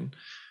insert again.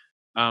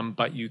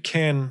 But you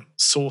can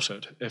sort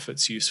it if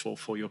it's useful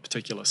for your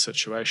particular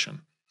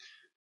situation.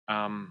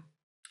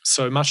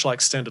 So much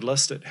like standard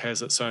list, it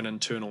has its own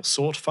internal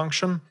sort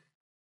function.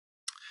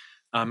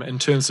 In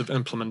terms of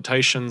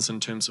implementations, in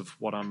terms of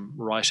what I'm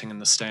writing in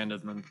the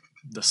standard and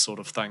this sort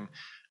of thing,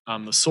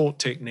 the sort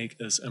technique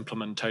is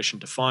implementation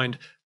defined.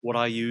 What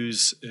I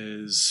use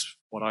is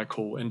what I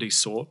call indie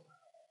sort,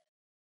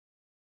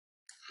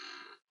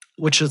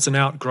 which is an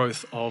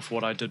outgrowth of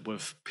what I did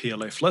with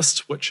PLF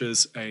list, which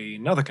is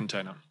another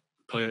container.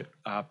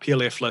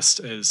 PLF list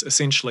is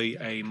essentially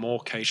a more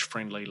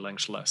cache-friendly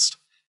linked list.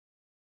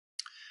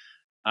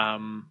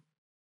 I've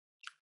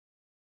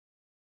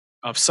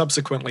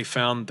subsequently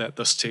found that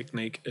this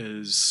technique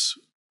is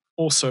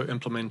also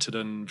implemented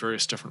in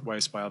various different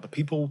ways by other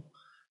people.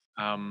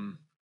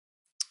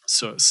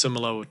 So it's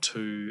similar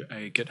to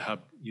a GitHub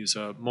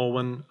user,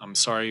 Morwin. I'm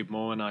sorry,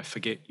 Morwin, I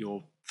forget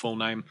your full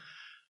name.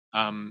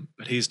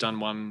 But he's done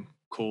one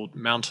called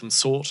Mountain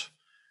Sort,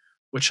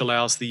 which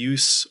allows the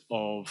use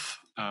of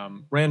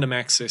random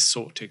access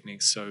sort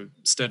techniques, so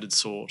standard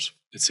sort,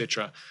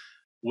 etc.,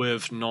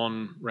 with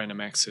non-random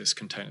access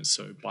containers,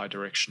 so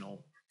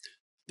bidirectional,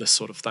 this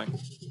sort of thing.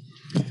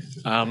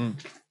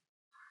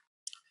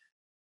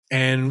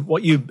 And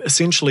what you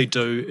essentially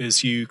do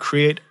is you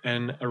create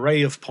an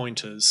array of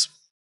pointers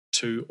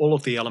to all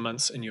of the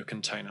elements in your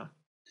container.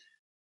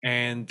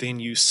 And then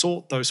you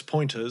sort those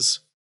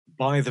pointers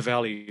by the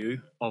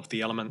value of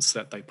the elements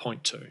that they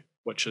point to,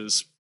 which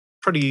is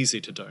pretty easy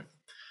to do.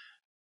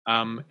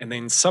 And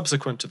then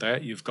subsequent to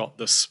that, you've got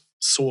this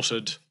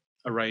sorted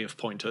array of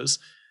pointers.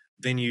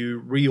 Then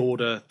you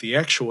reorder the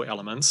actual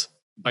elements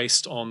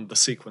based on the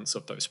sequence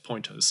of those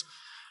pointers.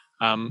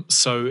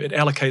 So it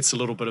allocates a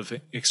little bit of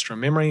extra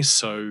memory,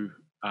 so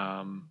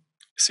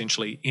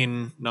essentially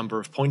n number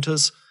of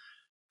pointers,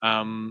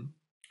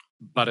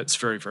 but it's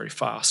very, very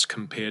fast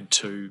compared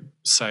to,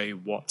 say,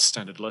 what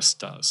standard list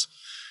does.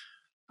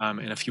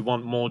 And if you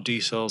want more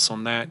details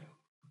on that,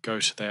 go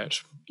to that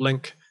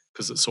link,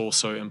 because it's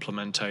also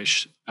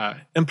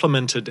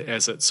implemented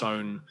as its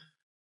own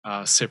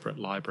separate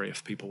library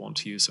if people want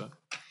to use it.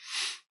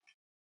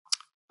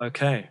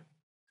 Okay.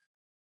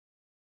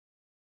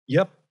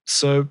 Yep,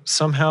 so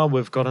somehow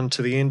we've gotten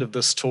to the end of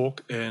this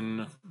talk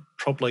in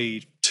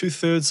probably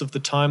 2/3 of the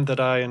time that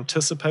I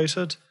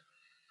anticipated,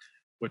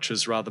 which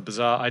is rather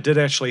bizarre. I did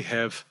actually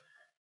have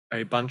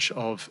a bunch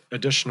of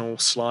additional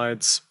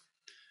slides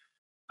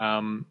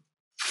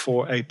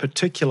for a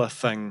particular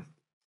thing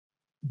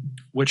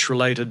which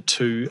related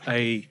to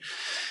a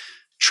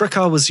trick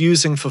I was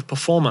using for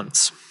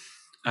performance.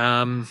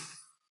 The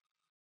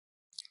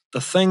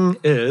thing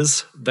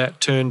is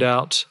that turned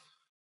out,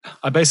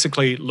 I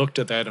basically looked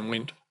at that and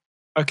went,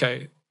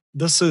 okay,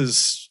 this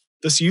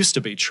used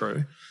to be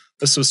true.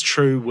 This was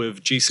true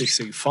with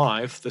GCC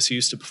 5. This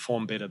used to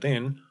perform better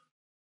then.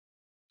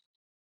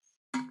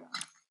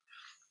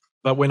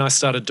 But when I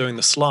started doing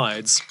the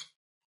slides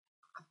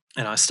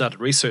and I started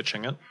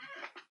researching it,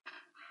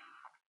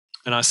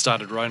 and I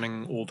started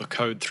running all the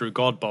code through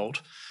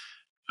Godbolt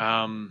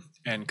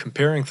and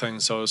comparing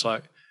things, I was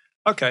like,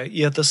 okay,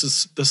 yeah, this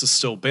is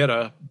still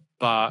better,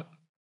 but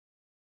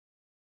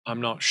I'm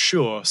not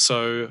sure.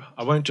 So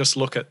I won't just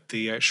look at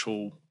the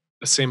actual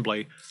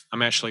assembly.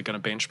 I'm actually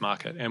going to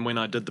benchmark it. And when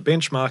I did the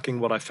benchmarking,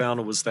 what I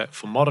found was that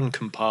for modern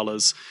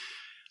compilers,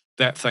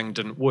 that thing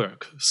didn't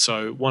work.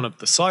 So one of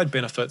the side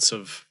benefits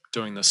of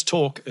doing this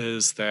talk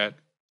is that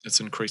it's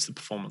increased the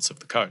performance of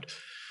the code.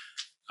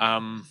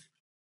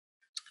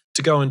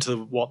 To go into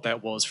what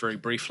that was very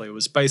briefly, it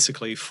was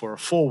basically for a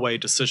four-way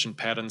decision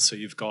pattern. So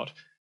you've got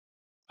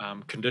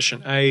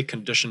condition A,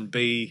 condition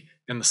B,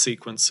 and the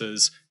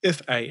sequences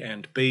if A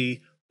and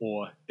B,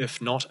 or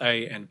if not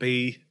A and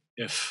B,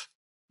 if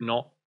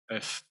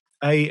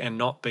A and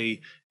not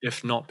B,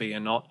 if not B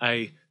and not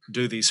A,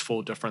 do these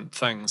four different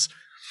things.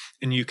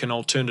 And you can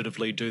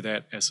alternatively do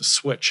that as a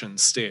switch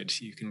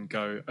instead. You can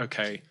go,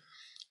 okay,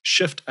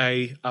 shift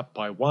A up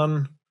by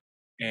 1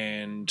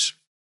 and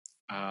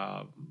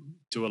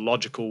do a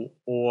logical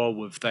OR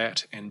with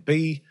that and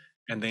B,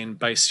 and then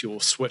base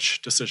your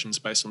switch decisions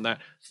based on that.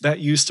 That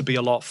used to be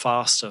a lot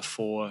faster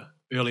for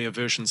earlier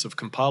versions of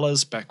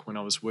compilers back when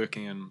I was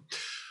working in,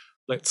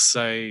 let's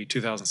say,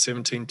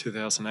 2017,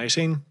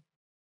 2018.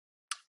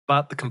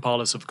 But the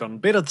compilers have gotten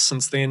better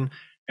since then,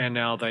 and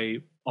now they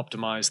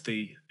optimize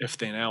the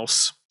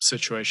if-then-else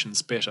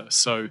situations better.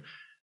 So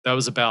that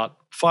was about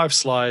 5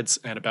 slides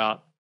and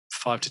about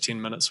 5 to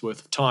 10 minutes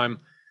worth of time,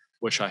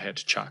 which I had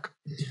to chuck.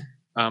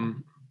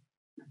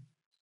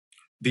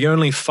 The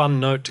only fun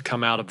note to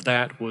come out of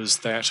that was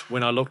that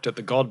when I looked at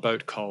the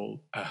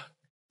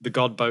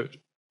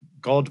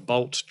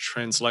Godbolt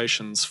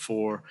translations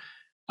for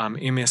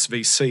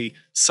MSVC,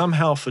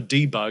 somehow for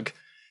debug,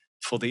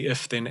 for the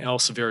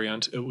if-then-else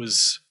variant, it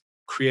was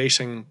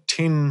creating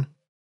 10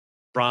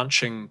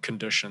 branching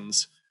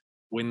conditions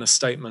when the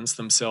statements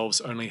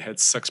themselves only had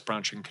 6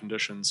 branching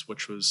conditions,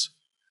 which was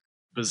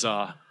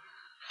bizarre.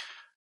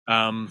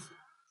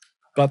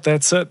 But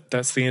that's it.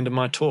 That's the end of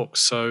my talk.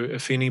 So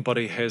if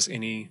anybody has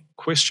any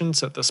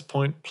questions at this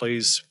point,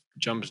 please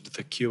jump into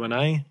the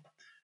Q&A.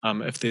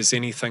 If there's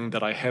anything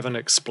that I haven't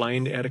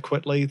explained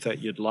adequately that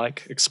you'd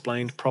like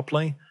explained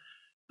properly,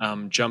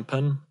 jump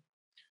in.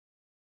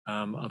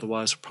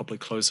 Otherwise, we'll probably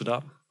close it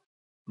up.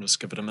 I'll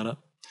just give it a minute.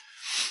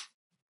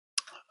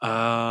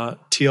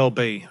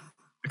 TLB,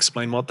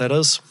 explain what that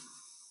is.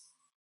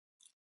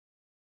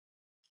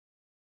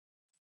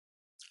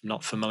 I'm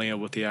not familiar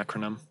with the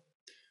acronym.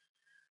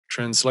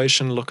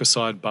 Translation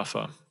look-aside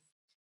buffer.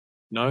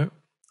 No,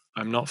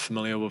 I'm not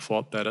familiar with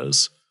what that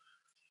is.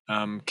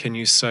 Can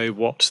you say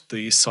what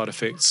the side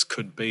effects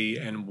could be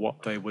and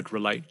what they would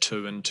relate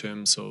to in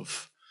terms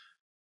of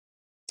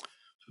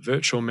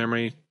virtual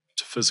memory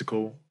to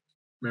physical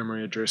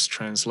memory address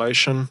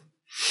translation,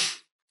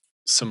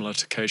 similar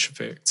to cache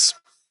effects?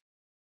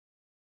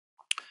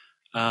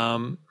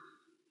 No,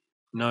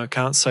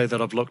 can't say that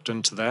I've looked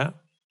into that.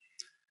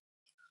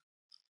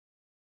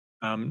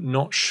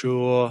 Not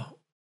sure.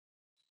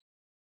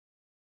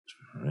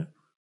 All right.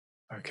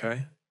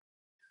 Okay.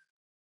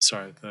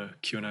 Sorry, the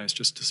Q&A is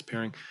just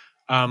disappearing.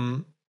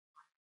 I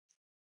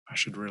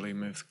should really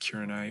move the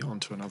Q&A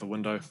onto another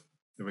window.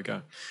 There we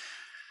go.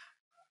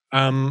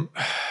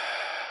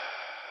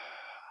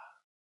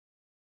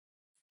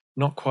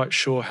 Not quite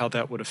sure how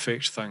that would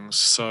affect things.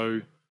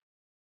 So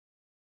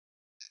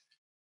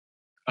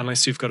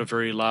unless you've got a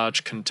very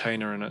large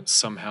container and it's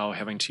somehow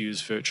having to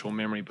use virtual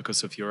memory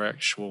because of your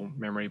actual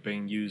memory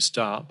being used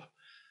up,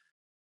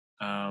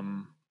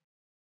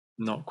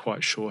 not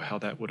quite sure how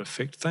that would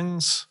affect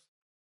things,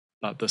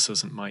 but this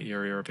isn't my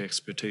area of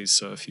expertise.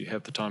 So if you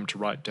have the time to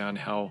write down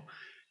how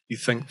you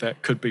think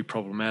that could be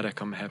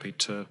problematic, I'm happy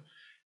to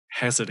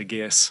hazard a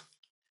guess.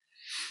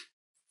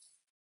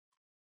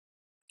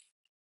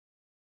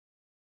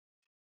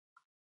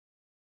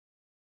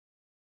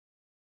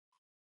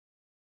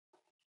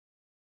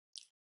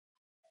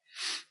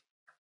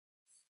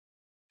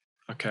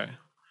 Okay,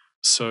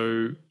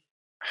 so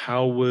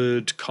how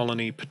would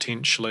Colony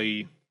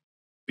potentially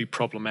be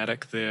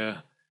problematic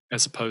there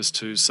as opposed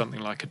to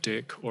something like a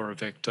deck or a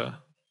vector?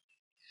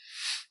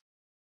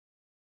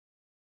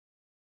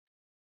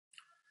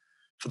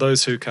 For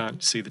those who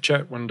can't see the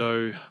chat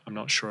window, I'm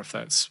not sure if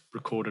that's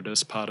recorded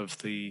as part of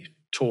the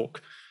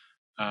talk.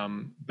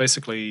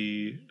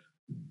 Basically,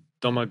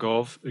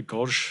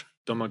 Domagoj,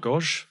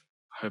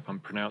 I hope I'm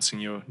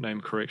pronouncing your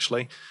name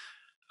correctly,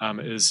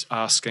 is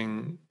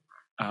asking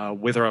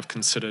whether I've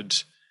considered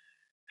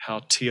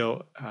how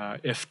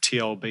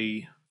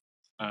FTLB,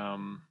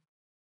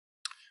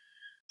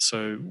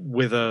 so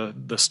whether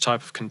this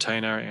type of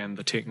container and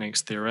the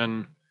techniques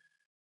therein,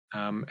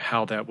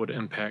 how that would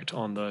impact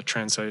on the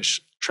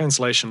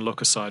translation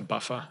look-aside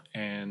buffer.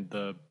 And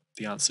the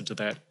answer to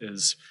that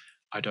is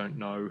I don't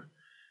know.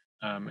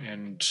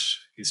 And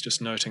he's just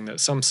noting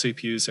that some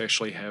CPUs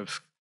actually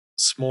have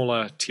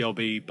smaller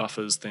TLB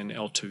buffers than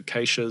L2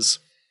 caches.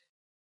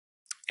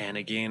 And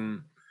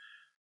again,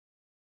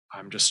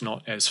 I'm just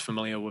not as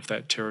familiar with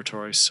that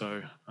territory,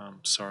 so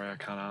I'm sorry I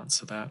can't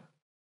answer that.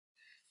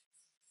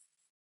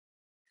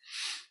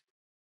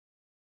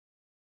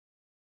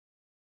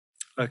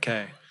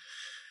 Okay.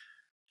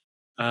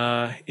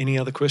 Any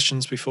other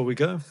questions before we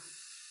go?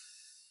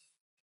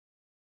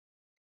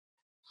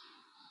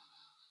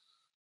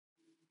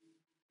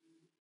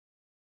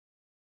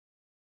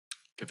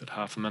 Give it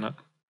half a minute.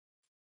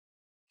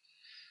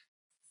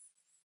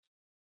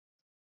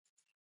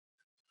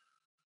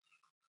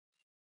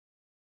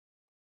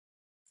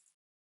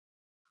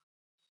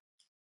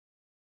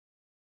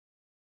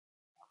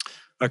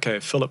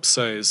 Okay, Philip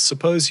says,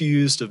 suppose you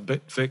used a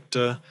bit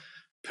vector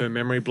per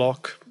memory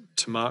block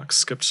to mark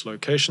skipped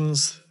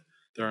locations.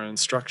 There are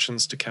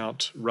instructions to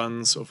count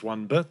runs of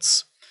 1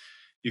 bits.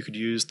 You could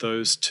use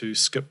those to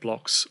skip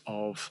blocks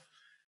of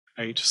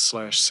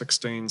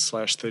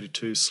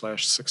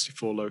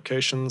 8/16/32/64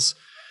 locations.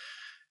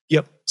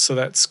 Yep, so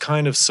that's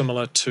kind of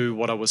similar to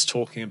what I was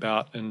talking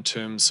about in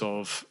terms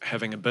of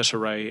having a bit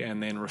array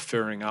and then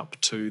referring up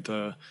to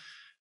the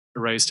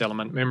erased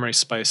element memory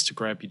space to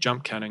grab your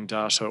jump counting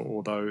data,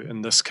 although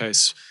in this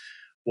case,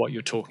 what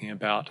you're talking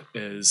about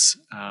is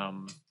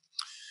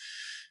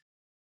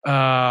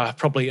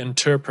probably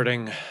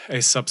interpreting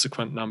a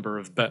subsequent number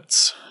of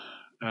bits.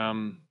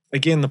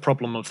 Again, the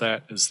problem of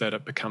that is that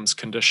it becomes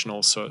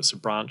conditional, so it's a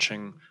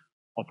branching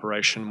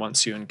operation.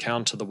 Once you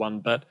encounter the 1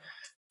 bit,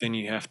 then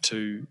you have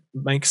to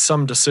make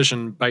some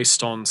decision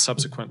based on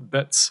subsequent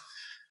bits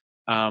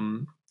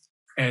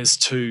as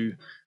to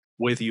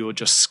whether you're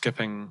just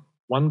skipping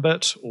 1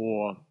 bit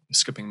or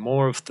skipping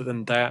more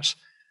than that.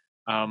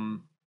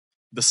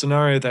 The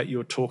scenario that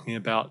you're talking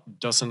about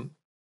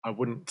I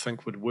wouldn't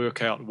think would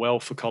work out well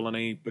for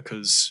Colony,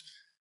 because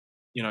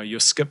your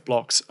skip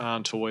blocks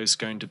aren't always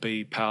going to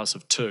be powers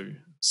of 2.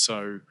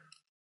 So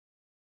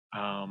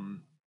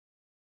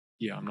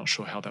yeah, I'm not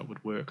sure how that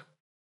would work.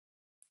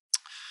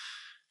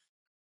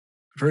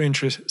 Very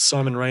interesting.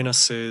 Simon Rayner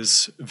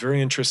says,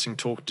 very interesting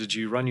talk. Did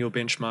you run your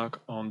benchmark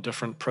on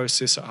different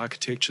processor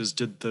architectures?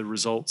 Did the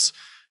results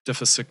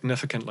differ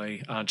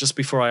significantly? Just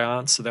before I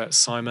answer that,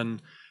 Simon,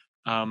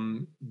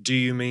 do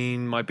you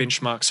mean my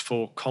benchmarks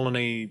for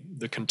Colony,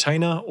 the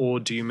container,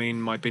 or do you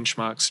mean my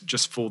benchmarks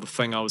just for the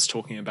thing I was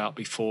talking about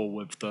before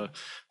with the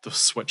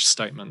switch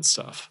statement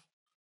stuff?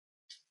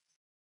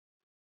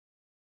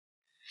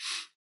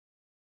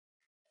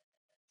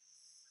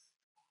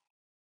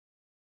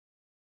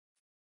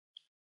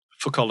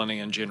 For Colony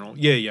in general.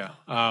 Yeah.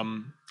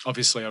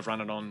 Obviously, I've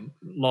run it on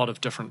a lot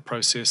of different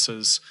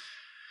processors.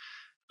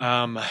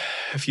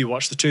 If you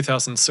watch the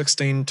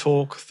 2016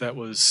 talk, that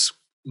was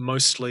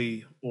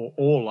mostly, or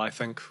all, I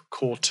think,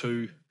 Core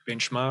 2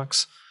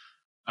 benchmarks.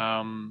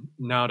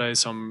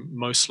 Nowadays, I'm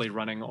mostly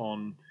running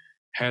on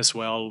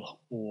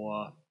Haswell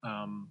or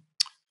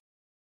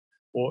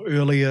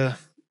earlier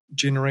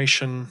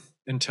generation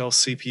Intel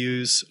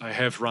CPUs. I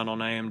have run on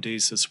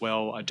AMDs as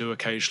well. I do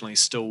occasionally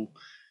still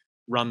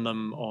run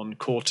them on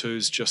Core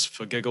 2s just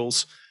for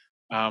giggles.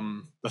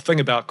 The thing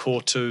about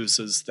Core 2s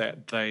is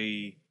that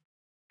they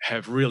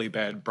have really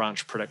bad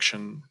branch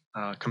prediction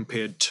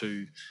compared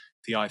to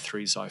the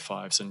i3s,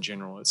 i5s in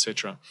general,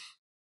 etc.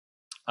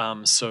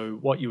 So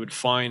what you would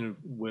find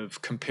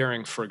with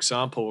comparing, for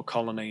example, a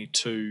Colony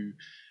to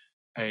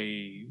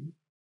a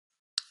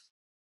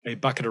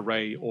bucket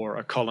array or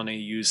a Colony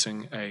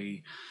using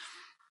a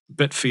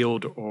bit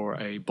field or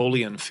a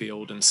Boolean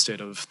field instead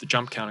of the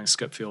jump counting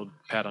skip field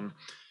pattern,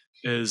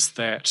 is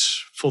that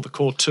for the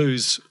Core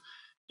 2s,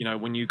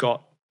 when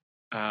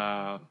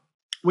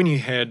you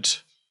had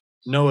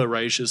no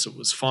erasures, it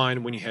was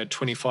fine. When you had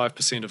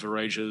 25% of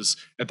erasures,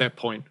 at that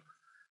point,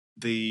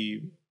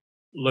 the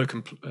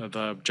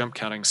jump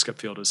counting skip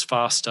field is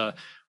faster.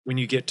 When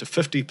you get to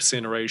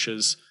 50%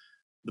 erasures,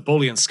 the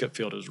Boolean skip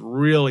field is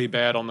really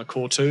bad on the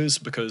Core 2s,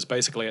 because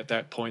basically at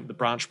that point, the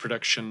branch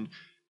prediction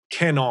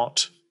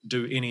cannot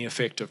do any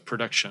effective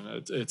prediction.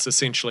 It's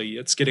essentially,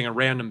 it's getting a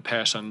random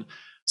pattern,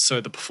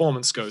 so the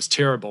performance goes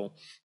terrible.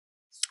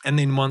 And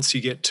then once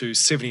you get to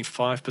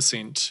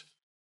 75%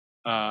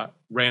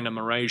 random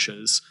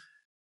erasures,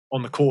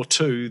 on the Core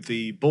 2,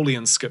 the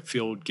Boolean skip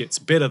field gets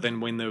better than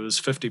when there was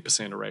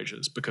 50%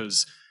 erasures,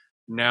 because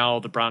now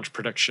the branch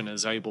prediction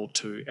is able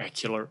to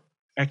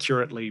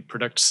accurately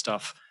predict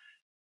stuff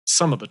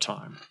some of the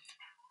time.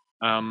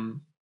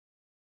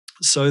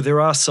 So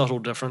there are subtle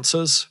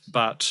differences,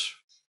 but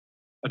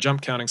a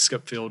jump counting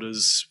skip field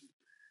is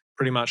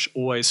pretty much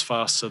always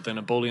faster than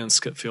a Boolean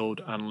skip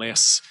field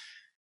unless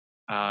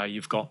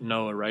you've got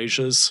no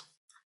erasures.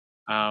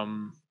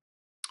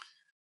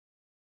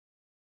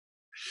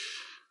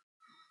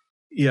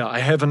 Yeah, I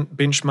haven't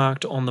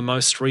benchmarked on the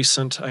most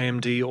recent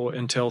AMD or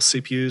Intel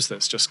CPUs.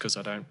 That's just because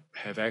I don't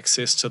have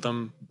access to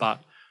them.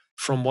 But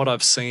from what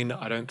I've seen,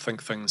 I don't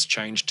think things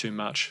change too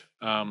much.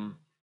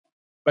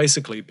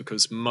 Basically,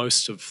 because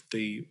most of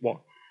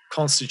what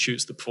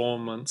constitutes the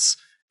performance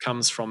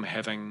comes from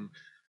having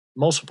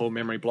multiple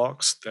memory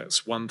blocks.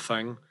 That's one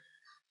thing.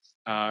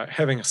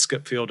 Having a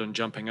skip field and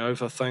jumping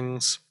over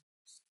things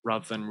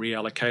rather than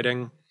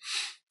reallocating,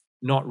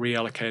 not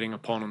reallocating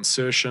upon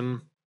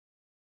insertion,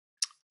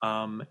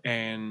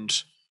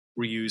 and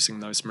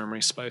reusing those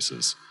memory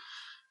spaces.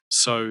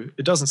 So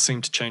it doesn't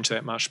seem to change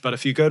that much. But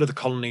if you go to the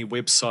Colony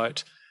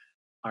website,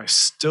 I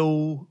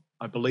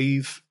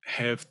believe,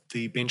 have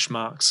the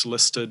benchmarks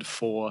listed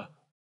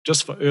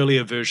just for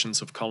earlier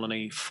versions of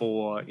Colony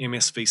for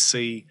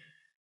MSVC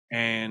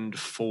and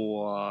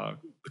for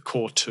the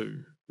Core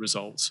 2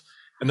 results.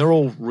 And they're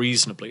all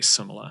reasonably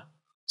similar.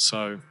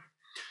 So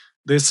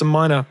there's some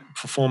minor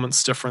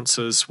performance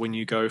differences when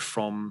you go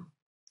from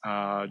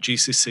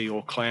GCC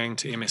or Clang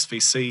to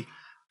MSVC,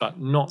 but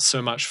not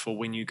so much for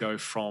when you go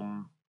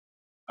from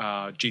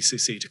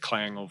GCC to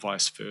Clang or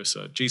vice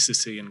versa.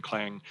 GCC and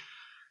Clang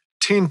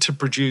tend to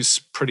produce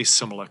pretty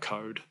similar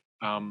code.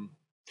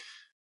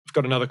 I've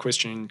got another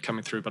question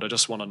coming through, but I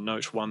just want to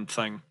note one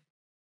thing.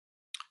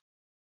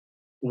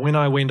 When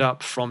I went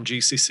up from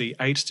GCC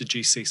 8 to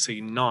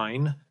GCC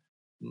 9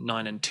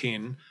 and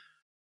 10,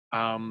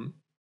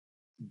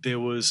 there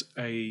was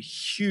a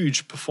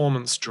huge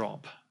performance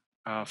drop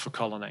for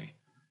Colony,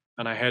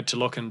 and I had to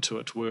look into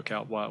it to work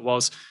out why it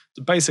was.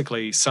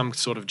 Basically, some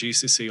sort of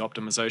GCC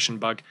optimization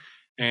bug,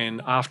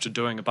 and after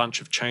doing a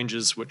bunch of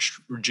changes which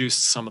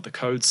reduced some of the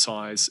code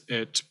size,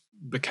 it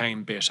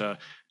became better.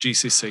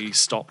 GCC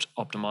stopped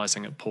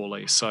optimizing it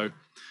poorly, so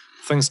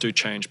things do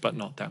change, but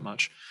not that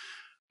much.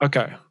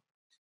 Okay,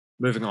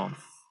 moving on.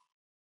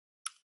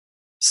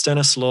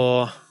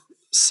 Stanislaw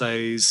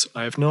says,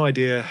 I have no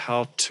idea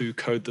how to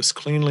code this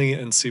cleanly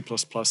in C++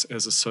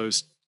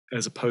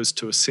 as opposed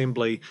to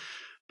assembly,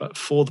 but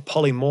for the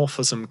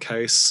polymorphism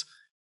case,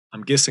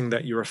 I'm guessing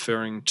that you're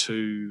referring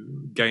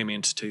to game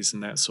entities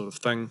and that sort of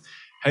thing.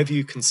 Have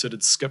you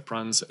considered skip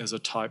runs as a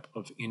type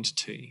of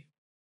entity?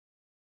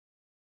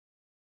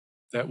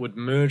 That would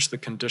merge the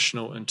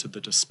conditional into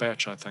the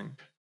dispatch, I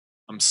think.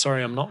 I'm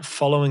sorry, I'm not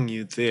following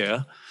you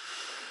there.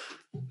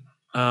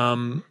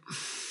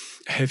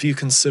 Have you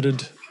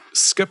considered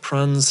skip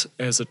runs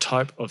as a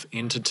type of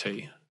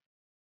entity?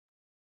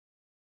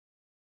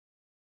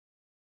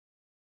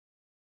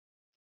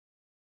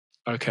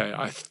 Okay,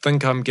 I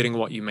think I'm getting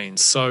what you mean.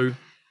 So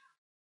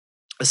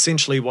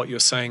essentially what you're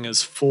saying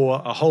is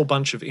for a whole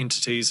bunch of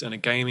entities in a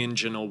game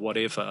engine or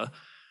whatever,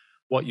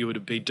 what you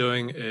would be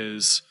doing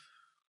is,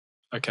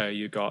 okay,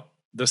 you got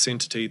this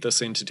entity,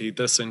 this entity,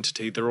 this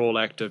entity, they're all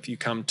active. You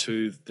come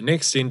to the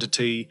next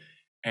entity,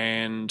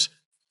 and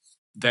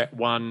that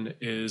one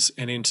is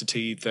an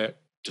entity that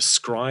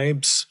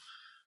describes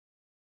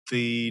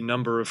the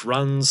number of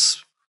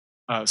runs,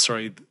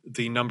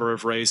 the number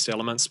of raised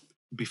elements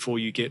before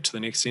you get to the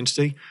next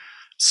entity.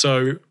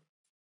 So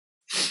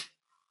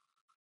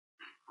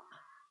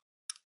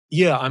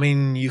yeah, I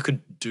mean, you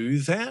could do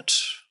that,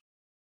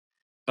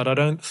 but I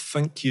don't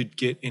think you'd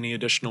get any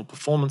additional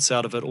performance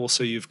out of it.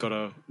 Also, you've got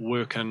to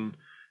work in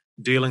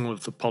dealing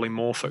with the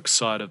polymorphic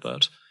side of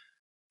it.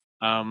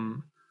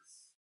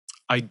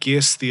 I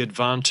guess the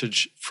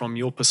advantage from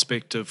your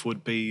perspective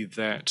would be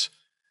that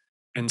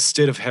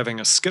instead of having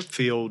a skip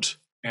field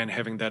and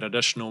having that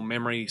additional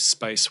memory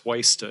space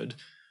wasted,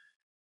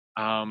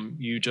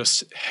 you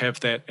just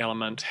have that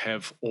element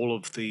have all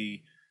of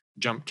the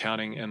jump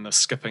counting and the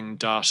skipping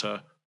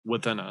data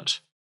within it.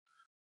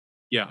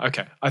 Yeah,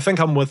 okay. I think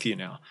I'm with you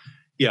now.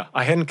 Yeah,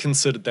 I hadn't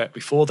considered that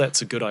before.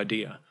 That's a good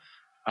idea.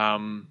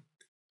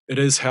 It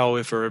is,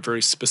 however, a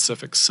very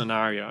specific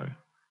scenario.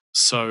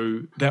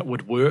 So that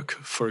would work,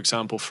 for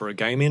example, for a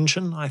game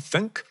engine, I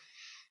think.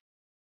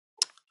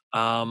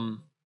 So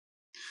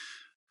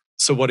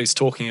what he's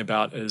talking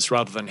about is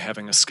rather than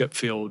having a skip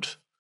field,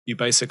 you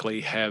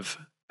basically have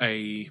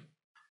a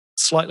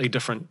slightly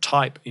different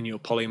type in your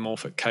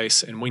polymorphic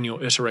case, and when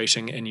you're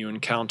iterating and you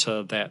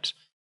encounter that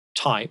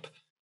type,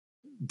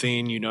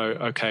 then you know,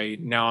 okay,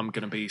 now I'm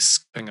going to be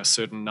skipping a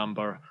certain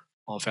number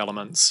of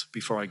elements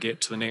before I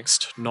get to the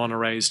next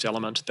non-erased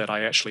element that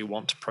I actually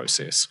want to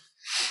process.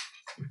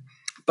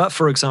 But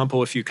for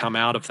example, if you come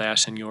out of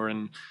that and you're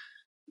in,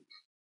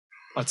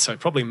 I'd say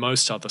probably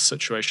most other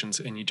situations,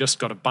 and you just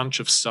got a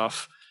bunch of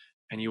stuff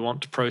and you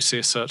want to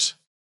process it,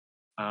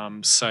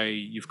 say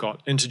you've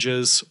got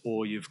integers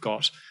or you've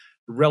got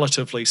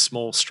relatively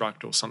small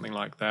struct or something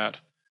like that,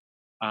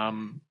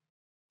 and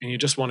you're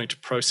just wanting to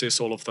process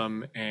all of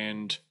them,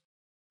 and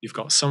you've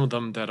got some of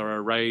them that are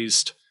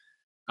erased,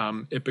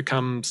 it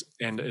becomes,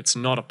 and it's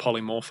not a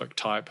polymorphic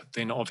type,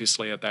 then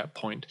obviously at that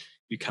point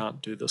you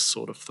can't do this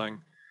sort of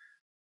thing.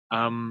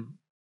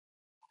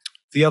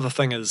 The other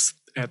thing is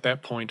at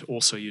that point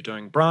also you're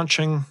doing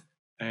branching,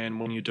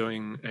 and when you're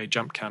doing a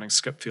jump counting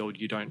skip field,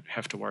 you don't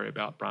have to worry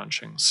about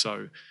branching.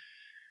 So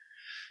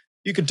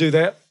you could do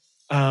that.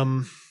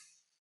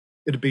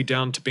 It'd be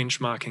down to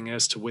benchmarking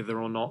as to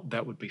whether or not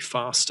that would be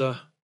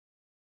faster.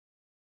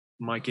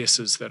 My guess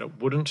is that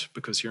it wouldn't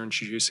because you're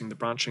introducing the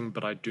branching,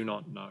 but I do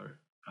not know.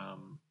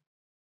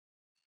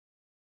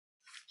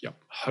 Yep,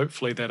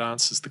 hopefully that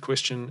answers the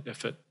question.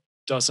 If it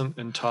doesn't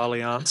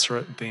entirely answer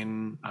it,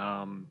 then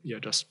yeah,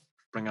 just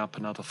bring up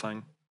another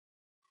thing.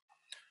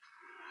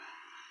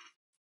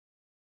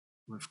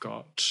 We've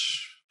got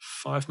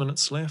 5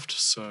 minutes left,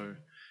 so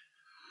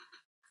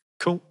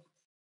cool.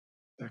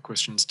 That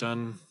question's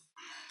done.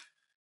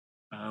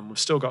 We've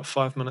still got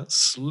 5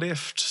 minutes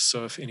left,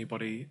 so if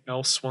anybody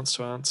else wants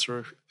to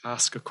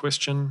ask a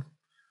question,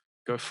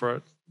 go for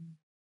it.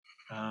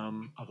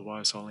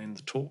 Otherwise, I'll end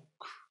the talk.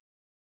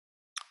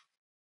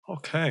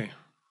 Okay,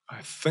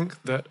 I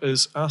think that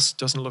is us.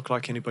 Doesn't look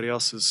like anybody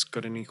else has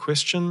got any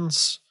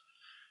questions.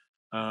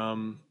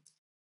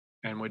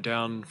 And we're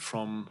down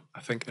from,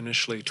 I think,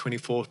 initially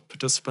 24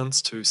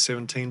 participants to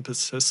 17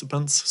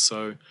 participants,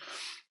 so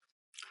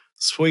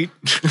sweet.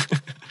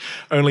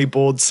 Only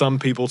bored some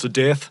people to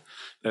death.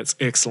 That's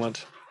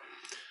excellent.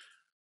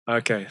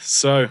 Okay,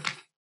 so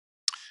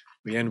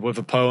We end with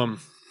a poem.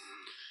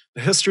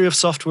 The history of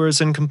software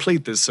is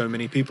incomplete. There's so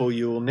many people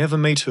you will never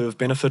meet who have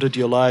benefited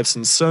your lives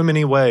in so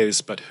many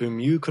ways, but whom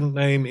you couldn't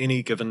name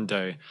any given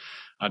day.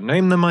 I'd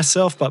name them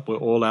myself, but we're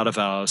all out of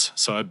ours,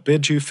 so I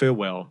bid you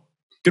farewell.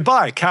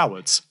 Goodbye,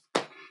 cowards.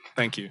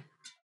 Thank you.